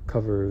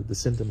cover the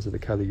symptoms of the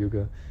Kali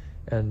Yuga,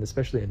 and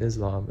especially in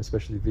Islam,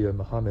 especially via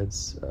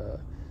Muhammad's,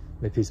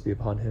 may peace be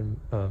upon him,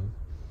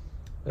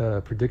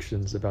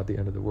 predictions about the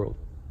end of the world.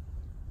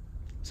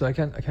 So I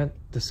can't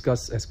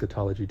discuss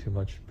eschatology too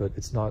much, but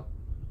it's not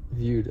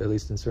viewed, at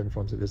least in certain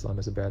forms of Islam,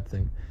 as a bad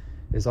thing.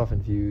 It's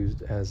often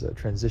viewed as a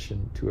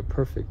transition to a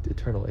perfect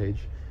eternal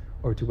age,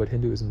 or to what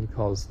Hinduism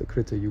calls the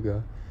Krita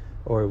Yuga,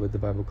 or what the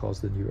Bible calls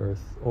the New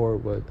Earth, or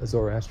what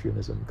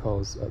Zoroastrianism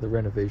calls the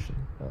Renovation,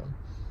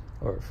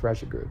 or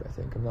Frashigurd, I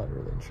think. I'm not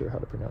really sure how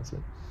to pronounce it.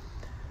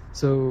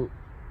 So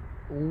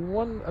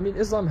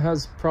Islam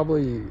has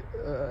probably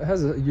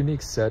has a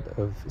unique set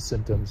of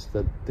symptoms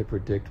that they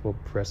predict will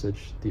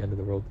presage the end of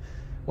the world.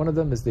 One of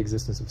them is the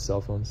existence of cell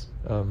phones.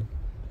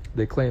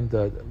 They claim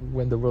that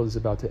when the world is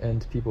about to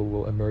end, people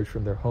will emerge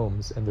from their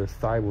homes, and their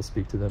thigh will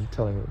speak to them,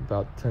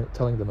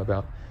 telling them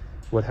about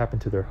what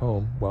happened to their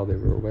home while they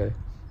were away,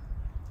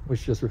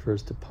 which just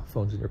refers to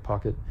phones in your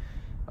pocket.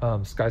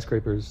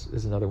 Skyscrapers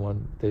is another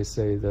one. They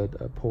say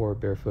that poor,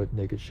 barefoot,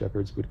 naked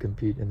shepherds would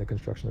compete in the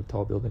construction of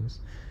tall buildings,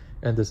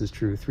 and this is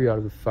true. Three out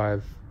of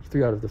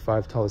the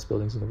five tallest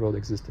buildings in the world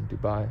exist in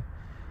Dubai.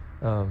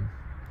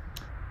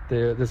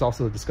 There's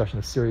also a discussion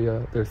of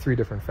Syria. There are 3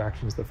 different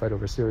factions that fight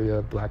over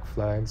Syria: Black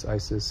Flags,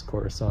 ISIS,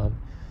 Khorasan.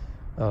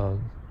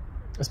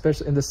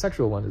 Especially, and the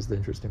sexual one is the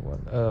interesting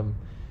one.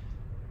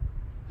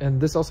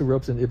 And this also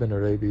ropes in Ibn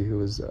Arabi, who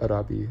was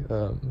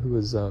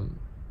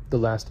the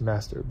last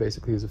master.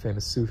 Basically, he was a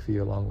famous Sufi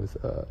along with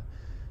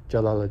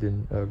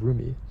Jalaluddin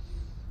Rumi.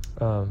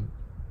 And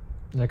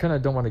I kind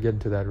of don't want to get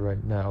into that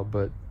right now,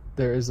 but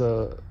there is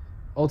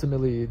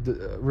ultimately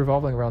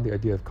revolving around the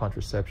idea of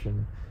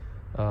contraception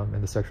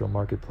and the sexual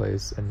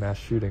marketplace and mass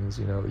shootings.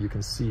 You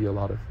can see a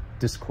lot of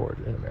discord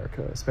in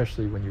America,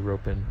 especially when you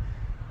rope in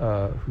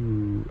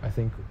who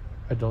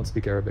I don't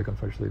speak Arabic,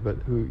 unfortunately, but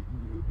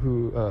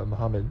who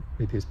Muhammad,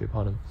 may peace be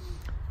upon him,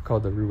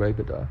 called the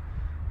Ruwaybida.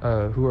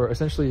 who are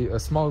essentially a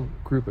small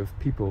group of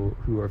people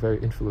who are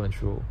very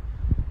influential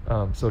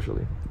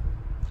socially.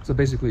 So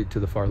basically to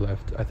the far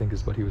left, I think,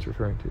 is what he was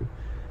referring to.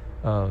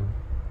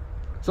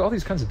 So all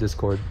these kinds of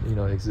discord,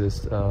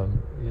 exist.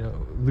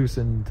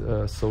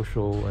 Loosened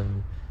social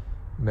and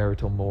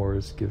marital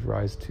mores give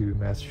rise to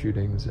mass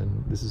shootings,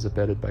 and this is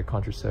abetted by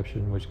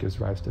contraception, which gives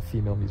rise to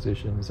female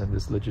musicians, and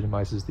this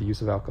legitimizes the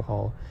use of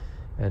alcohol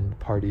and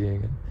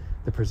partying and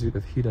the pursuit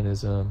of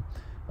hedonism.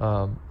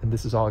 And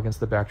this is all against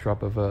the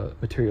backdrop of a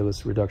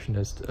materialist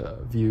reductionist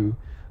view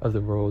of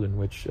the world in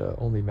which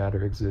only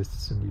matter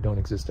exists and you don't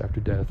exist after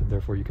death, and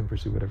therefore you can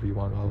pursue whatever you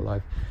want all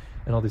life,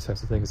 and all these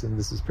types of things. And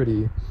this is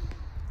pretty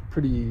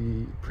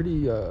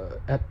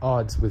at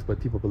odds with what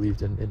people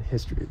believed in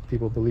history.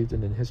 People believed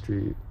in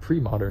history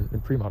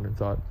pre-modern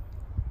thought,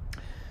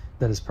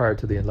 that is prior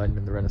to the Enlightenment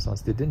and the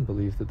Renaissance. They didn't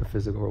believe that the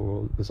physical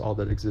world was all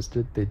that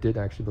existed. They did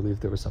actually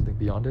believe there was something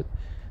beyond it.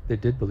 They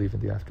did believe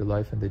in the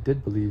afterlife, and they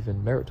did believe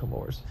in marital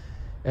mores.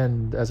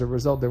 And as a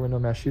result, there were no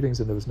mass shootings,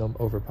 and there was no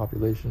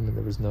overpopulation, and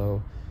there was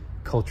no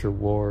culture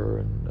war,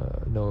 and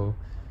no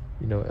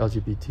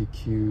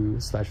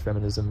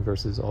LGBTQ/feminism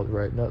versus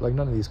alt-right. None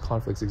of these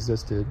conflicts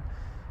existed.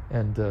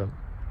 And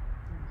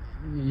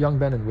young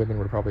men and women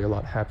were probably a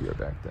lot happier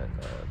back then.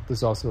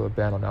 There's also a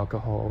ban on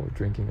alcohol,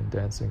 drinking and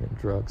dancing and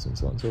drugs and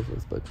so on and so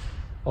forth, but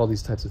all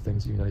these types of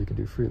things you can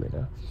do freely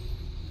now.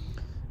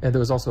 And there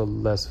was also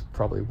less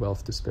probably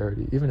wealth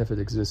disparity. Even if it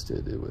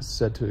existed, it was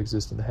said to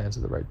exist in the hands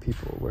of the right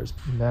people, whereas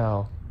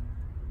now,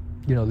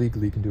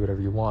 legally you can do whatever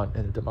you want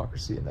in a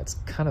democracy, and that's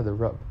kind of the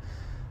rub.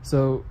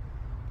 So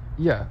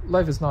yeah,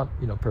 life is not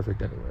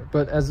perfect anywhere,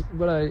 but as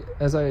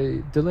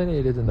I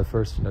delineated in the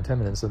first 10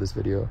 minutes of this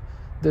video,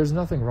 there's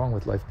nothing wrong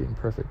with life being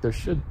perfect. There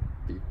should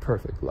be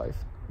perfect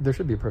life. There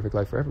should be a perfect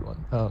life for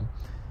everyone,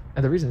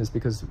 and the reason is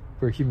because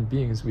we're human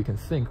beings. We can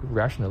think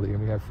rationally,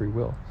 and we have free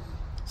will.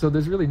 So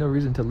there's really no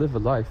reason to live a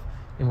life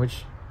in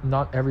which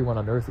not everyone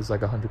on earth is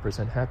like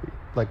 100% happy.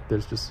 Like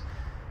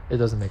it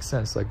doesn't make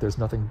sense. Like there's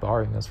nothing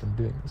barring us from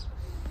doing this.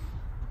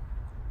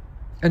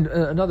 And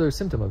another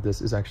symptom of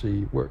this is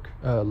actually work,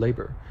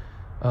 labor.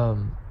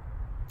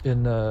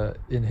 In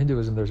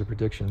Hinduism, there's a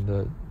prediction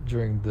that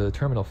during the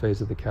terminal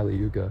phase of the Kali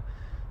Yuga,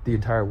 the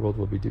entire world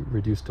will be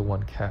reduced to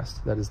one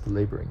caste, that is the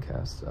laboring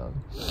caste.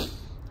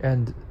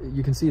 And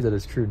you can see that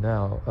it's true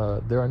now.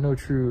 There are no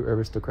true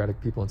aristocratic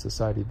people in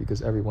society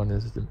because everyone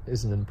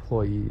is an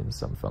employee in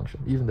some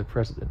function, even the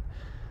president.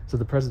 So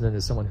the president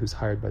is someone who's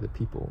hired by the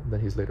people,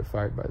 then he's later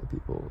fired by the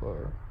people,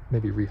 or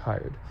maybe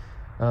rehired.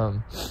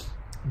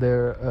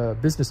 They're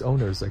business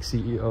owners, like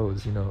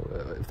CEOs,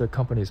 if their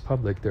company is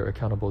public, they're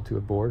accountable to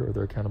a board, or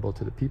they're accountable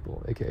to the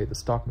people, aka the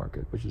stock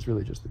market, which is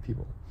really just the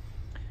people.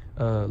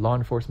 Law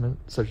enforcement,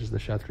 such as the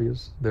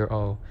Kshatriyas, they're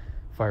all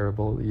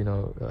fireable.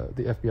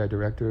 The FBI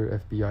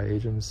director, FBI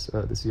agents,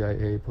 the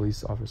CIA,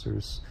 police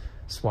officers,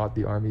 SWAT,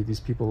 the army, these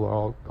people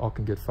all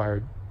can get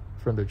fired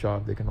from their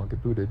job. They can all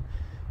get booted.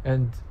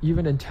 And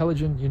even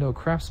intelligent,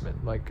 craftsmen,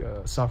 like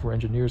software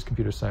engineers,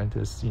 computer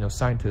scientists,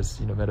 scientists,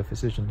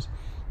 metaphysicians,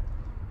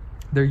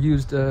 they're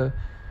used to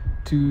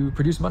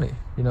produce money.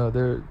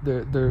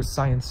 Their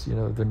science,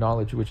 their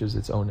knowledge, which is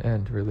its own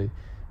end, really,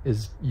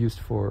 is used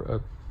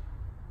for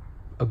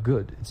a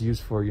good. It's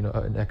used for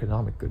an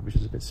economic good, which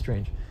is a bit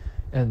strange,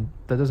 and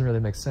that doesn't really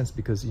make sense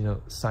because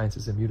science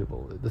is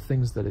immutable. The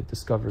things that it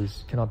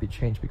discovers cannot be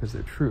changed because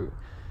they're true.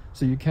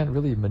 So you can't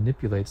really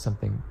manipulate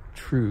something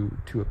true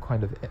to a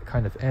kind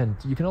of end.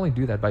 You can only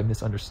do that by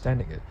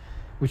misunderstanding it,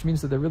 which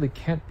means that there really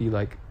can't be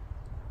like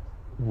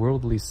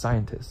worldly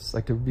scientists.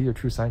 Like, to be a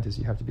true scientist,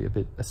 you have to be a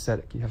bit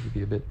ascetic. You have to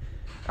be a bit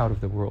out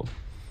of the world.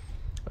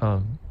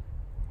 And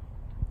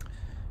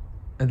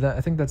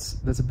I think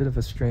that's a bit of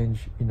a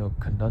strange,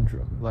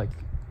 conundrum. Like,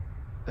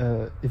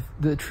 if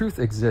the truth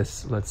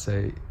exists, let's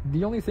say,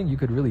 the only thing you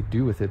could really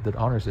do with it that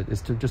honors it is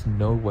to just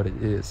know what it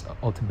is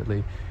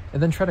ultimately,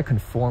 and then try to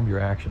conform your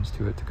actions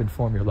to it, to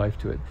conform your life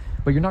to it.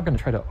 But you're not going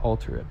to try to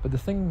alter it. But the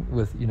thing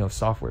with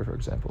software, for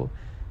example,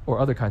 or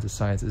other kinds of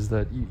science, is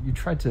that you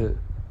try to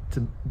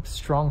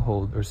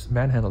stronghold or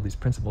manhandle these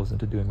principles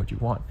into doing what you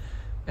want,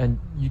 and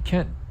you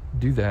can't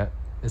do that.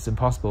 It's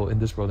impossible in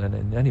this world and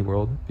in any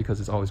world, because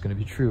it's always going to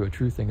be true. A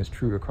true thing is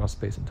true across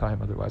space and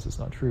time, otherwise it's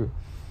not true.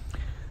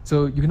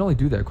 So you can only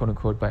do that, quote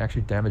unquote, by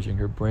actually damaging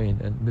your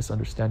brain and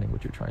misunderstanding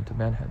what you're trying to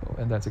manhandle,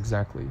 and that's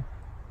exactly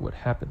what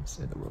happens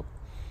in the world.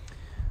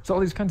 So all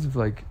these kinds of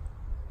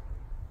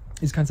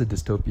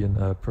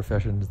dystopian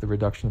professions, the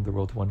reduction of the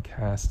world to one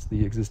caste,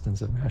 the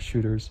existence of mass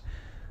shooters,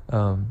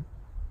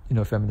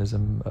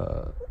 feminism,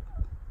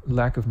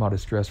 lack of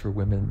modest dress for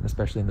women,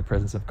 especially in the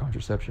presence of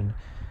contraception,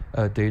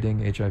 dating,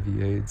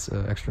 HIV/AIDS,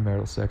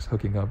 extramarital sex,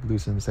 hooking up,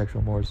 loosened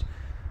sexual mores,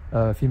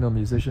 female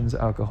musicians,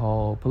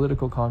 alcohol,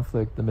 political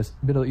conflict, the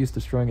Middle East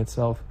destroying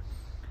itself,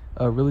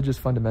 religious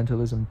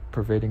fundamentalism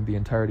pervading the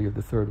entirety of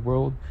the third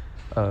world,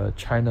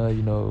 China,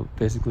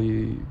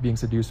 basically being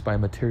seduced by a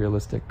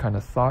materialistic kind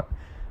of thought,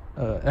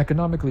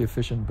 economically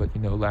efficient but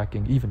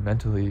lacking even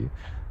mentally,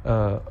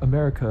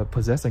 America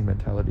possessing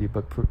mentality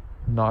but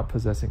not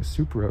possessing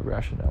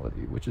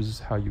supra-rationality, which is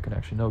how you can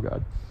actually know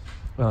God.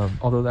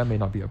 Although that may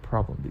not be a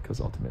problem, because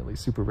ultimately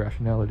super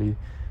rationality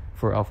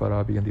for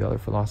Al-Farabi and the other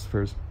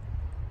philosophers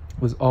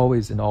was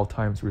always in all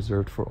times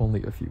reserved for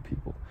only a few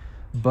people.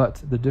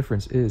 But the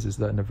difference is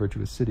that in a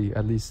virtuous city,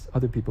 at least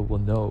other people will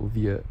know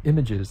via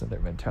images in their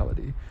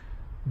mentality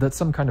that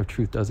some kind of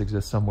truth does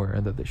exist somewhere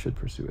and that they should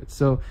pursue it.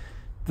 So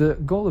the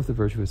goal of the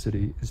virtuous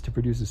city is to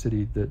produce a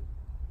city that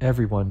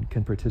everyone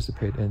can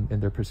participate in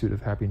their pursuit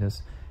of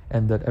happiness,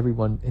 and that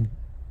everyone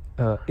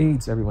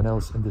aids everyone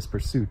else in this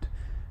pursuit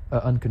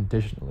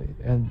unconditionally.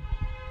 And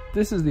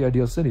this is the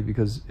ideal city,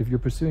 because if you're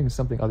pursuing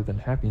something other than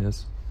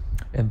happiness,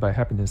 and by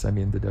happiness I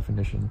mean the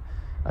definition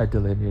I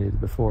delineated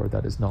before,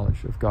 that is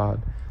knowledge of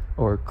God,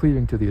 or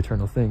cleaving to the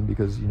eternal thing,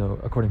 because, you know,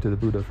 according to the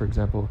Buddha, for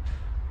example,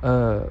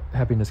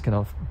 happiness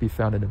cannot be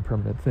found in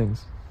impermanent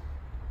things.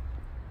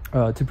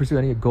 To pursue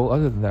any goal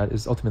other than that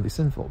is ultimately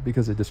sinful,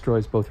 because it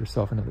destroys both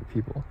yourself and other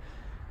people.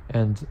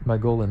 And my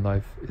goal in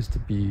life is to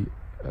be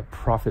a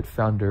prophet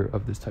founder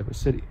of this type of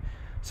city.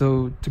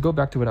 So to go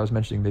back to what I was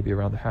mentioning, maybe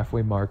around the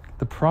halfway mark,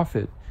 the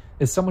prophet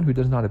is someone who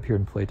does not appear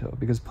in Plato,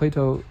 because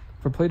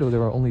for Plato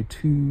there are only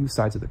two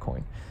sides of the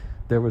coin.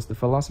 There was the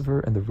philosopher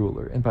and the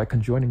ruler, and by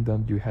conjoining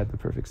them you had the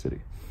perfect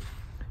city.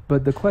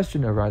 But the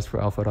question arises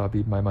for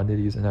Al-Farabi,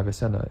 Maimonides, and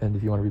Avicenna, and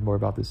if you want to read more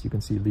about this, you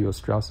can see Leo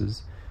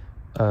Strauss's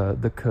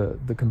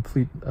the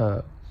complete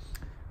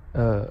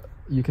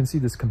you can see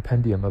this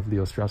compendium of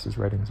Leo Strauss's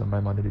writings on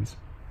Maimonides.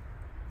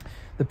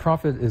 The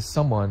prophet is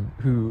someone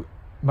who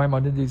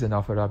Maimonides and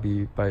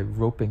Al-Farabi, by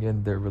roping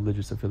in their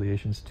religious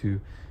affiliations to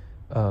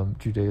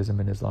Judaism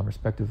and Islam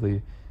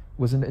respectively,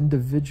 was an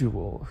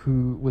individual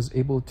who was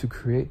able to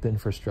create the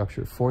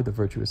infrastructure for the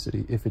virtuous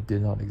city if it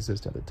did not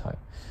exist at the time.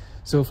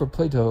 So for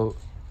Plato,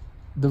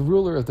 the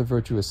ruler of the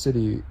virtuous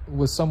city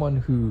was someone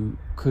who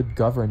could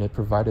govern it,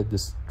 provided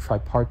this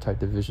tripartite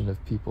division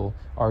of people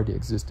already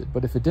existed.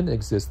 But if it didn't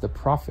exist, the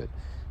prophet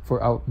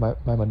for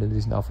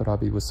Maimonides and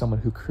Al-Farabi was someone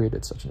who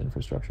created such an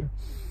infrastructure.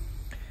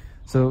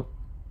 So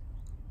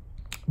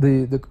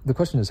the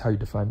question is how you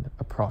define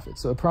a prophet.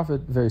 So a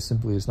prophet, very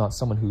simply, is not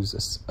someone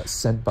who's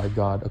sent by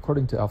God.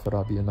 According to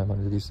Al-Farabi and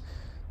Maimonides,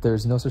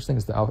 there's no such thing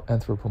as the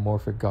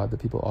anthropomorphic God that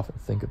people often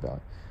think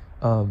about.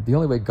 The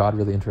only way God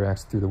really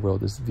interacts through the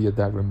world is via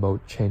that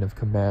remote chain of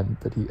command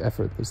that he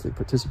effortlessly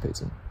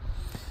participates in.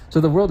 So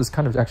the world is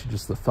kind of actually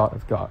just the thought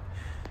of God.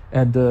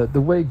 And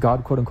the way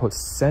God, quote-unquote,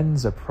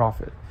 sends a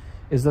prophet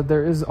is that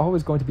there is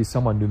always going to be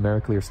someone,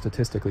 numerically or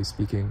statistically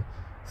speaking,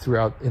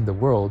 throughout in the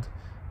world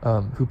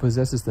who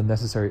possesses the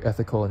necessary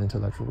ethical and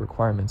intellectual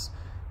requirements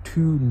to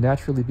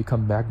naturally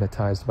become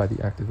magnetized by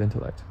the active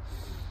intellect.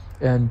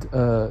 And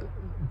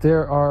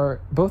there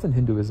are, both in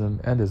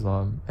Hinduism and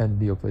Islam and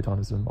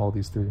Neoplatonism, all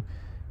these three,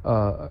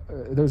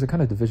 there's a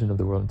kind of division of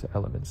the world into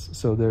elements.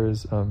 So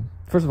there's,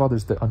 first of all,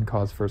 there's the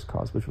uncaused first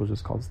cause, which we'll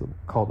just call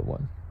the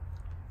one.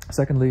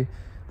 Secondly,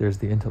 there's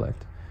the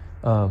intellect,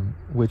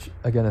 which,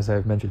 again, as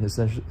I've mentioned, is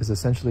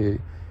essentially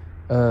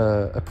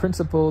a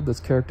principle that's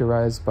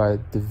characterized by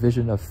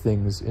division of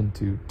things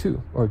into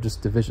two, or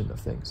just division of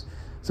things.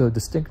 So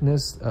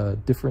distinctness,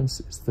 difference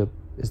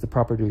is the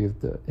property of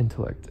the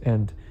intellect,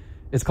 and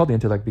it's called the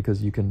intellect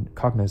because you can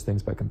cognize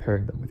things by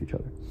comparing them with each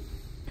other.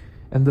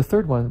 And the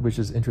third one, which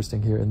is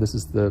interesting here, and this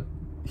is the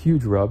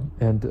huge rub,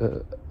 and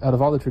out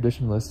of all the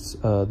traditionalists,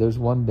 there's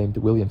one named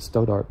William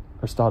Stoddart,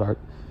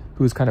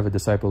 who's kind of a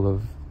disciple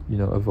of, you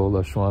know,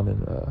 Evola, Schwann,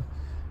 and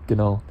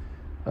Guénon.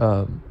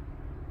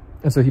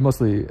 And so he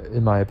mostly,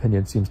 in my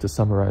opinion, seems to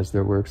summarize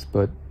their works,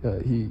 but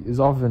he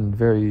is often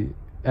very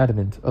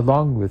adamant,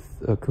 along with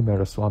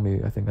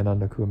Kumaraswamy, I think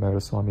Ananda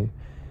Kumaraswamy,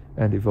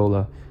 and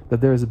Evola, that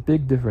there is a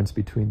big difference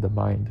between the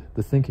mind,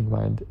 the thinking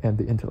mind, and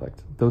the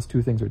intellect. Those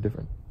two things are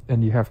different,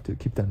 and you have to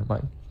keep that in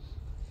mind.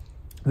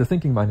 The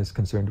thinking mind is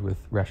concerned with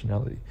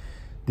rationality.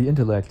 The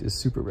intellect is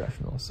super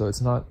rational, so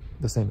it's not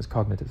the same as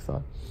cognitive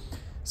thought.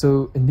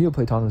 So in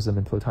Neoplatonism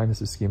and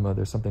Plotinus' schema,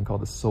 there's something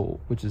called the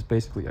soul, which is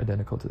basically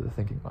identical to the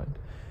thinking mind.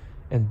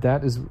 And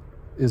that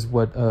is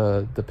what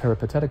the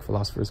peripatetic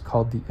philosophers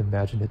called the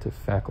imaginative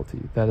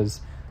faculty. That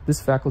is,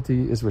 this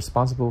faculty is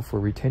responsible for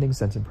retaining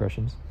sense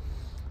impressions.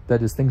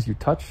 That is, things you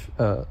touch,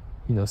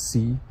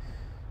 see,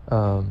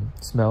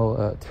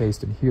 smell,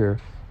 taste, and hear,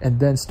 and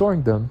then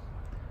storing them,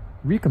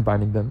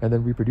 recombining them, and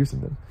then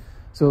reproducing them.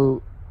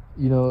 So,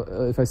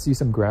 if I see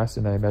some grass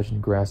and I imagine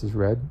grass is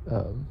red,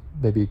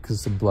 maybe because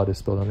some blood is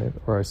spilled on it,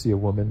 or I see a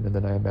woman and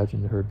then I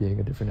imagine her being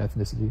a different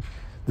ethnicity.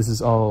 This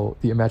is all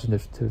the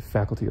imaginative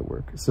faculty at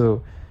work.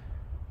 So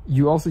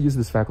you also use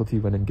this faculty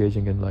when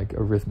engaging in like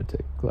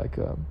arithmetic, like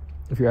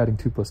if you're adding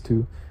 2 +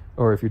 2,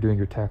 or if you're doing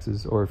your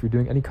taxes, or if you're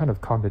doing any kind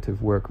of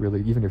cognitive work,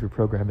 really, even if you're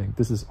programming,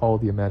 this is all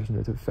the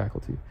imaginative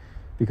faculty,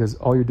 because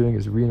all you're doing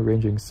is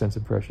rearranging sense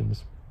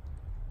impressions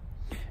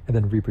and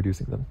then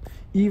reproducing them.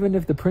 Even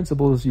if the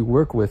principles you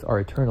work with are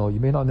eternal, you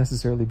may not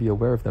necessarily be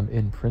aware of them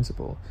in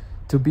principle.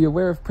 To be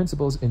aware of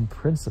principles in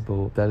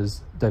principle that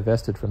is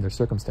divested from their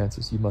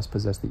circumstances, you must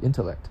possess the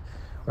intellect,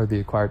 or the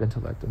acquired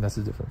intellect, and that's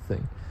a different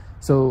thing.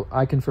 So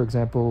I can, for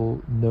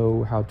example,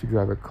 know how to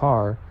drive a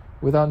car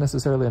without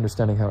necessarily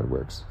understanding how it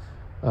works.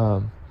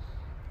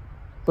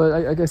 But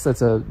I guess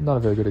that's not a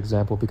very good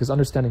example, because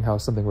understanding how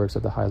something works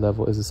at the high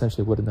level is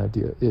essentially what an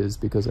idea is,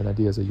 because an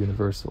idea is a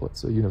universal.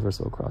 It's a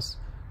universal across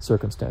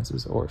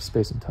circumstances or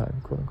space and time,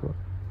 quote unquote.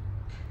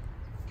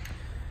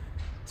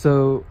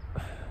 So,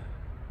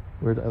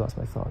 where did I lost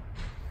my thought?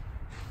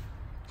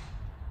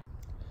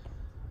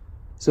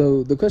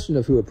 So the question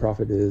of who a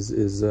prophet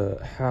is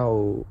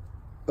how.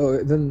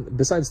 Oh, then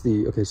besides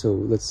okay, so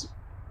let's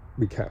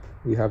recap.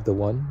 We have the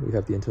one, we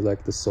have the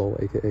intellect, the soul,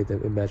 aka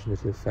the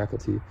imaginative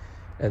faculty,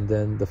 and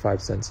then the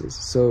five senses.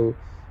 So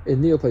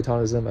in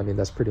Neoplatonism, I mean,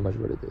 that's pretty much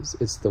what it is.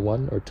 It's the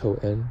one, or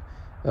to-en,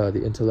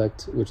 the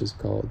intellect, which is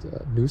called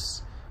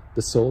nous,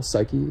 the soul,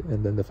 psyche,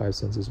 and then the five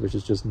senses, which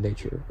is just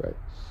nature, right?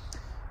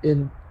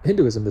 In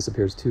Hinduism, this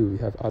appears too. We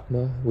have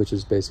Atma, which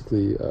is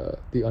basically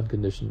the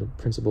unconditioned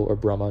principle, or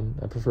Brahman.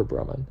 I prefer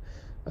Brahman.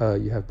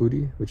 You have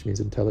Buddhi, which means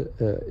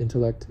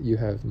intellect. You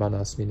have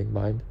Manas, meaning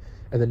mind.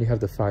 And then you have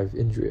the five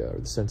Indriya, or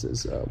the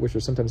senses, which are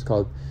sometimes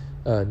called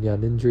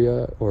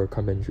Jnanindriya or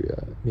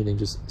Karmendriya, meaning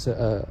just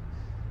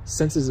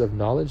senses of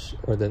knowledge,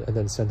 and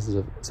then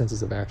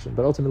senses of action.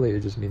 But ultimately,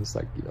 it just means,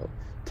 like, you know,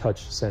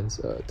 touch, sense,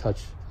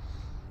 touch,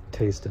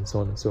 taste, and so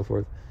on and so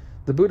forth.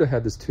 The Buddha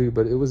had this too,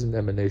 but it wasn't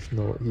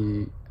emanational.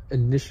 He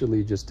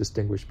initially just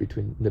distinguished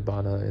between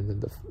nibbana and then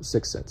the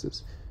six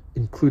senses,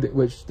 including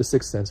which the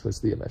sixth sense was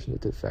the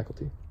imaginative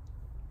faculty,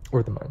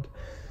 or the mind.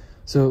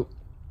 So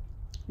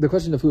the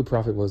question of who a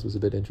prophet was a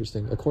bit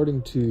interesting.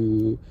 According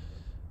to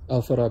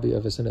Al-Farabi,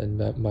 Avicenna, and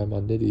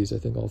Maimonides, I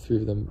think all three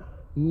of them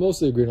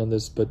mostly agreed on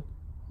this, but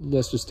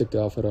let's just stick to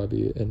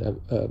Al-Farabi and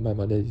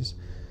Maimonides.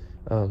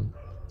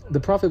 The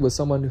prophet was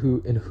someone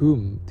in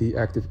whom the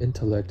active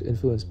intellect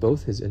influenced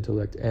both his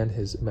intellect and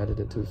his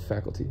imaginative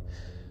faculty.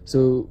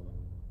 So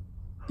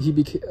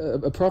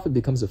a prophet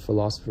becomes a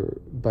philosopher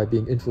by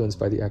being influenced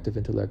by the active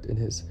intellect in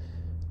his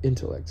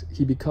intellect.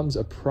 He becomes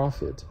a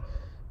prophet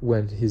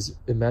when his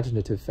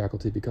imaginative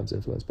faculty becomes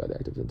influenced by the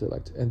active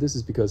intellect. And this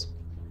is because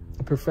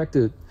a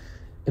perfected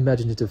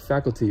imaginative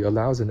faculty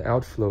allows an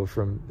outflow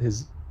from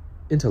his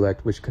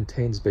intellect, which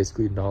contains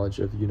basically knowledge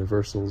of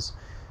universals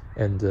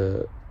and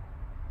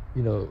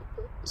you know,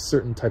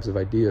 certain types of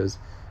ideas.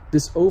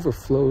 This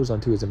overflows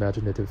onto his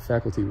imaginative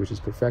faculty, which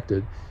is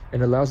perfected,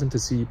 and allows him to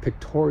see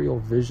pictorial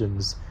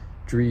visions,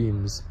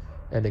 dreams,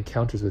 and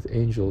encounters with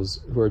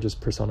angels, who are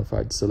just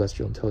personified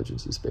celestial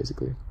intelligences,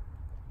 basically,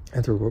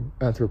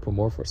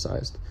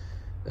 anthropomorphized,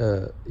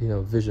 you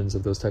know, visions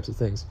of those types of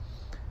things.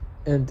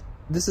 And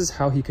this is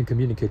how he can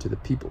communicate to the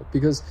people,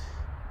 because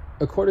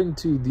according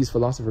to these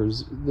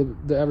philosophers,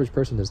 the average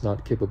person is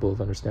not capable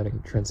of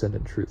understanding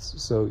transcendent truths.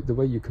 So the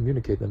way you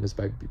communicate them is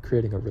by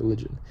creating a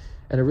religion.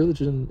 And a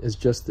religion is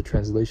just the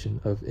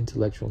translation of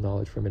intellectual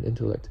knowledge from an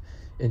intellect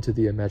into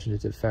the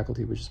imaginative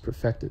faculty, which is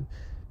perfected.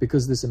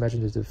 Because this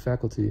imaginative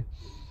faculty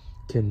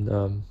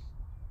can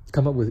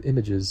come up with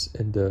images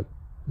and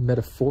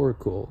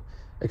metaphorical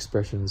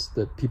expressions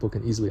that people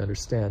can easily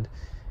understand.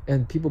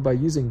 And people, by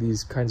using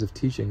these kinds of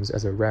teachings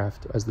as a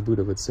raft, as the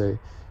Buddha would say,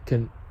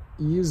 can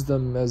use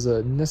them as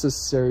a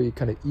necessary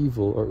kind of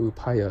evil, or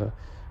upaya,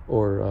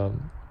 or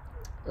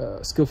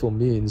skillful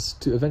means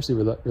to eventually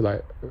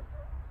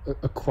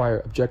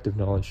acquire objective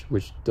knowledge,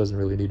 which doesn't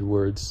really need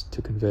words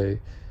to convey,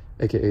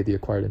 aka the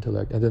acquired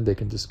intellect, and then they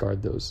can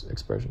discard those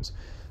expressions.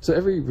 So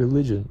every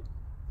religion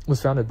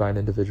was founded by an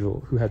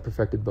individual who had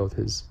perfected both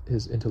his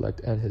intellect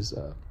and his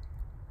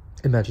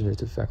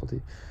imaginative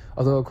faculty.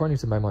 Although according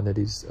to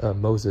Maimonides,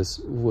 Moses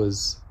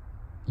was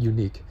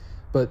unique,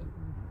 but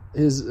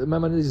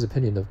Maimonides'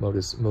 opinion of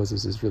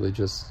Moses is really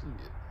just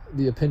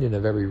the opinion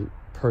of every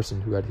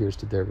person who adheres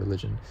to their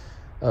religion,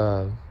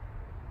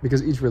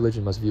 because each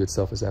religion must view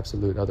itself as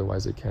absolute,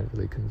 otherwise it can't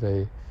really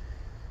convey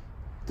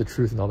the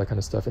truth and all that kind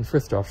of stuff. And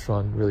Frithjof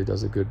Schuon really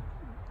does a good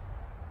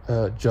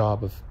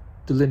job of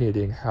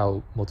delineating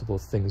how multiple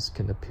things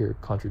can appear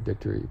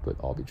contradictory but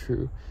all be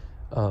true,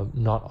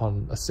 not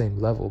on a same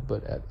level,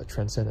 but at a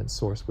transcendent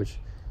source which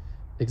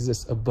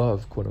exists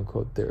above,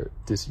 quote-unquote, their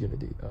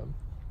disunity.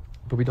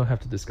 But we don't have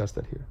to discuss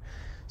that here.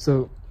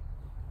 So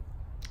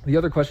the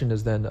other question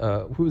is then,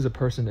 who is a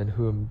person in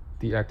whom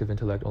the active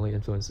intellect only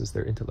influences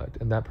their intellect?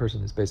 And that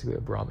person is basically a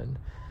Brahmin,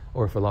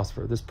 or a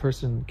philosopher. This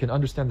person can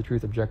understand the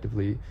truth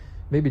objectively,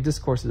 maybe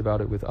discourse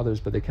about it with others,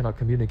 but they cannot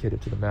communicate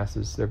it to the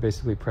masses. They're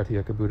basically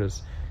Pratyeka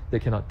Buddhas. They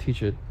cannot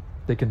teach it.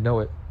 They can know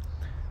it,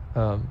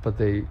 but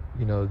they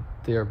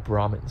are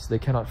Brahmins. They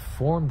cannot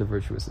form the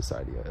virtuous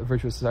society. A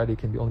virtuous society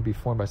can only be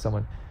formed by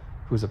someone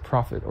who is a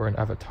prophet or an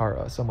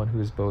avatara, someone who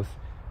is both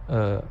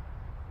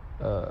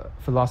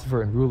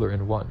philosopher and ruler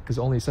in one, because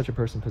only such a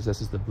person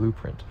possesses the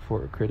blueprint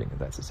for creating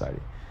that society.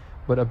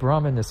 But a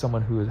Brahmin is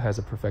someone who has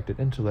a perfected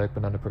intellect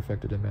but not a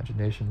perfected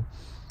imagination.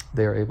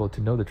 They are able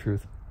to know the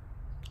truth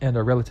and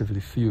are relatively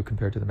few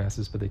compared to the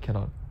masses, but they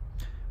cannot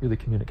really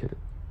communicate it.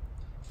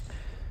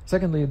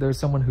 Secondly, there's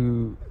someone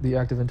who the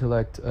active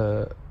intellect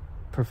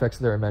perfects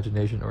their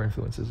imagination or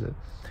influences it.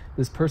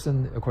 This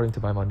person, according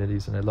to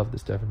Maimonides, and I love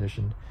this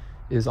definition,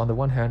 is on the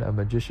one hand a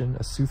magician,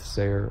 a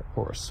soothsayer,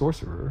 or a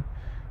sorcerer,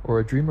 or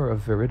a dreamer of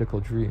veridical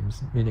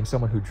dreams, meaning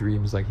someone who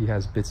dreams like he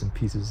has bits and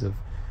pieces of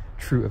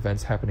true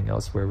events happening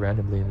elsewhere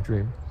randomly in a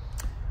dream,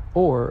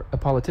 or a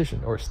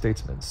politician or a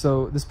statesman.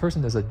 So this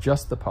person is a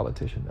just the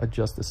politician, a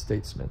just the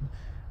statesman,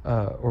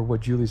 or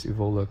what Julius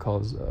Evola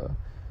calls,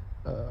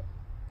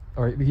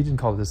 or he didn't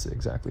call it this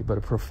exactly, but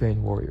a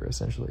profane warrior,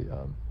 essentially.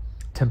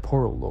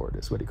 Temporal lord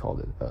is what he called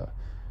it,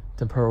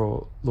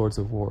 temporal lords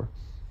of war.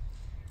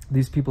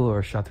 These people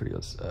are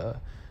Kshatriyas.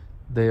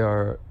 They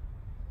are,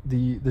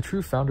 the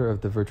true founder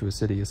of the Virtuous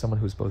City is someone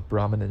who's both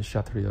Brahmin and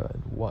Kshatriya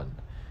in one.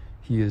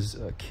 He is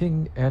a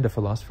king and a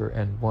philosopher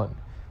and one,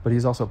 but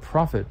he's also a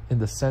prophet in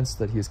the sense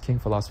that he is king,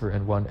 philosopher,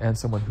 and one, and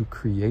someone who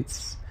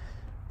creates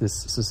this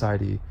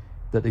society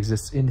that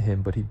exists in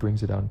him, but he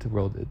brings it out into the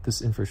world.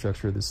 This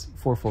infrastructure, this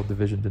fourfold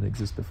division didn't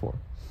exist before.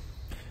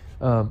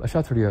 A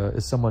Kshatriya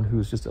is someone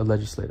who's just a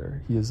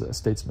legislator. He is a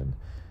statesman.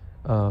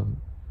 And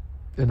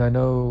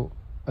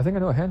I think I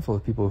know a handful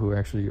of people who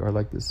actually are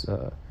like this.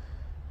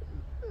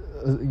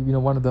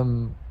 One of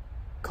them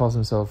calls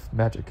himself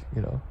magic,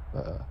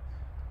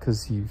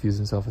 because he views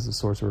himself as a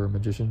sorcerer or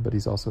magician, but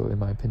he's also, in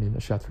my opinion, a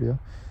Kshatriya.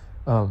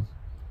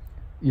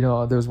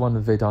 There's one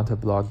Vedanta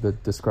blog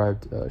that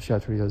described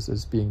Kshatriyas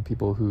as being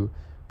people who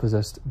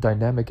possessed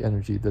dynamic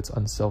energy that's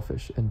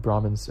unselfish, and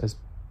Brahmins as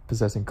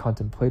possessing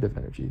contemplative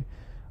energy,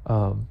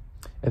 and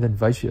then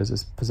Vaishyas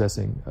as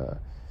possessing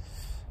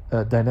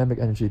dynamic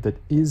energy that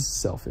is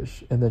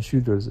selfish, and then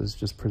Shudras as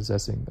just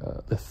possessing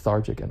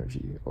lethargic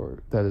energy, or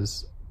that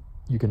is,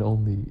 you can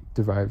only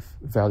derive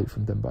value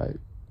from them by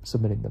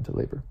submitting them to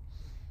labor.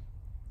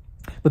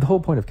 But the whole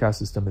point of caste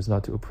system is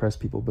not to oppress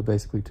people, but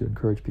basically to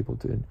encourage people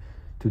to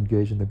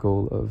engage in the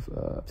goal of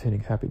obtaining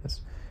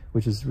happiness,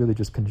 which is really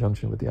just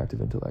conjunction with the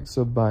active intellect.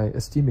 So by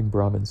esteeming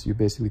Brahmins, you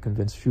basically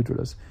convince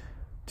Shudras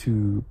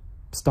to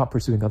stop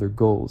pursuing other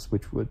goals,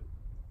 which would,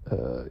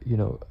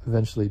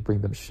 eventually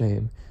bring them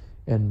shame,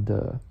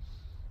 and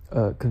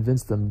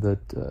convince them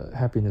that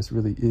happiness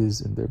really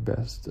is in their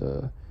best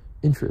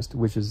interest,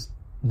 which is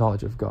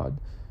knowledge of God.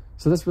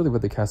 So that's really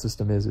what the caste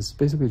system is. It's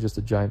basically just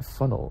a giant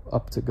funnel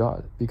up to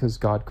God, because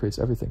God creates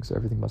everything, so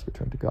everything must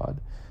return to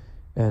God.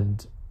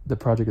 And the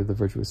project of the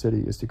Virtuous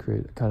City is to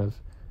create a kind of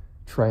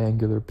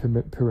triangular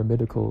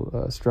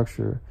pyramidal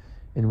structure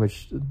in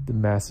which the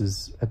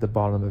masses at the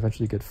bottom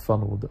eventually get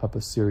funneled up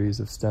a series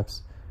of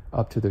steps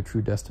up to their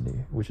true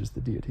destiny, which is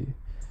the deity.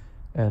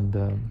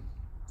 And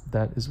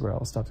that is where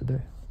I'll stop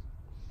today.